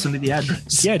up. I'll send you the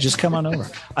address. Yeah, just come on over.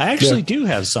 I actually do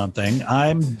have something.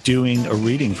 I'm doing a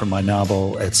reading from my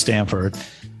novel at Stanford,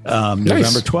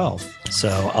 November 12th.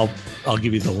 So I'll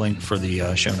give you the link for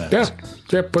the show notes.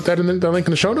 Yeah. Put that in the link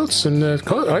in the show notes. And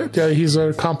he's an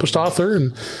accomplished author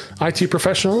and IT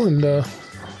professional and an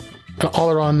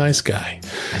all-around nice guy.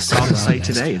 I saw the site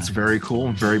today. It's very cool.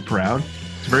 I'm very proud.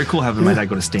 It's very cool having my dad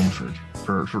go to Stanford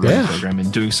for running the program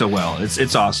and doing so well.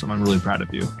 It's awesome. I'm really proud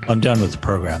of you. I'm done with the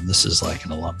program. This is like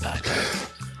an alumni thing.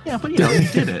 Yeah, but you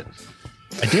did it.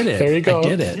 I did it. There you go.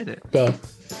 I did it.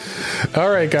 All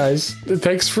right, guys.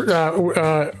 Thanks for.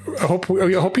 I hope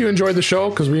you enjoyed the show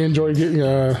because we enjoyed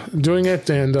doing it,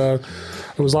 and it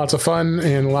was lots of fun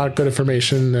and a lot of good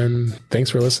information. And thanks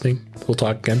for listening. We'll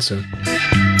talk again soon.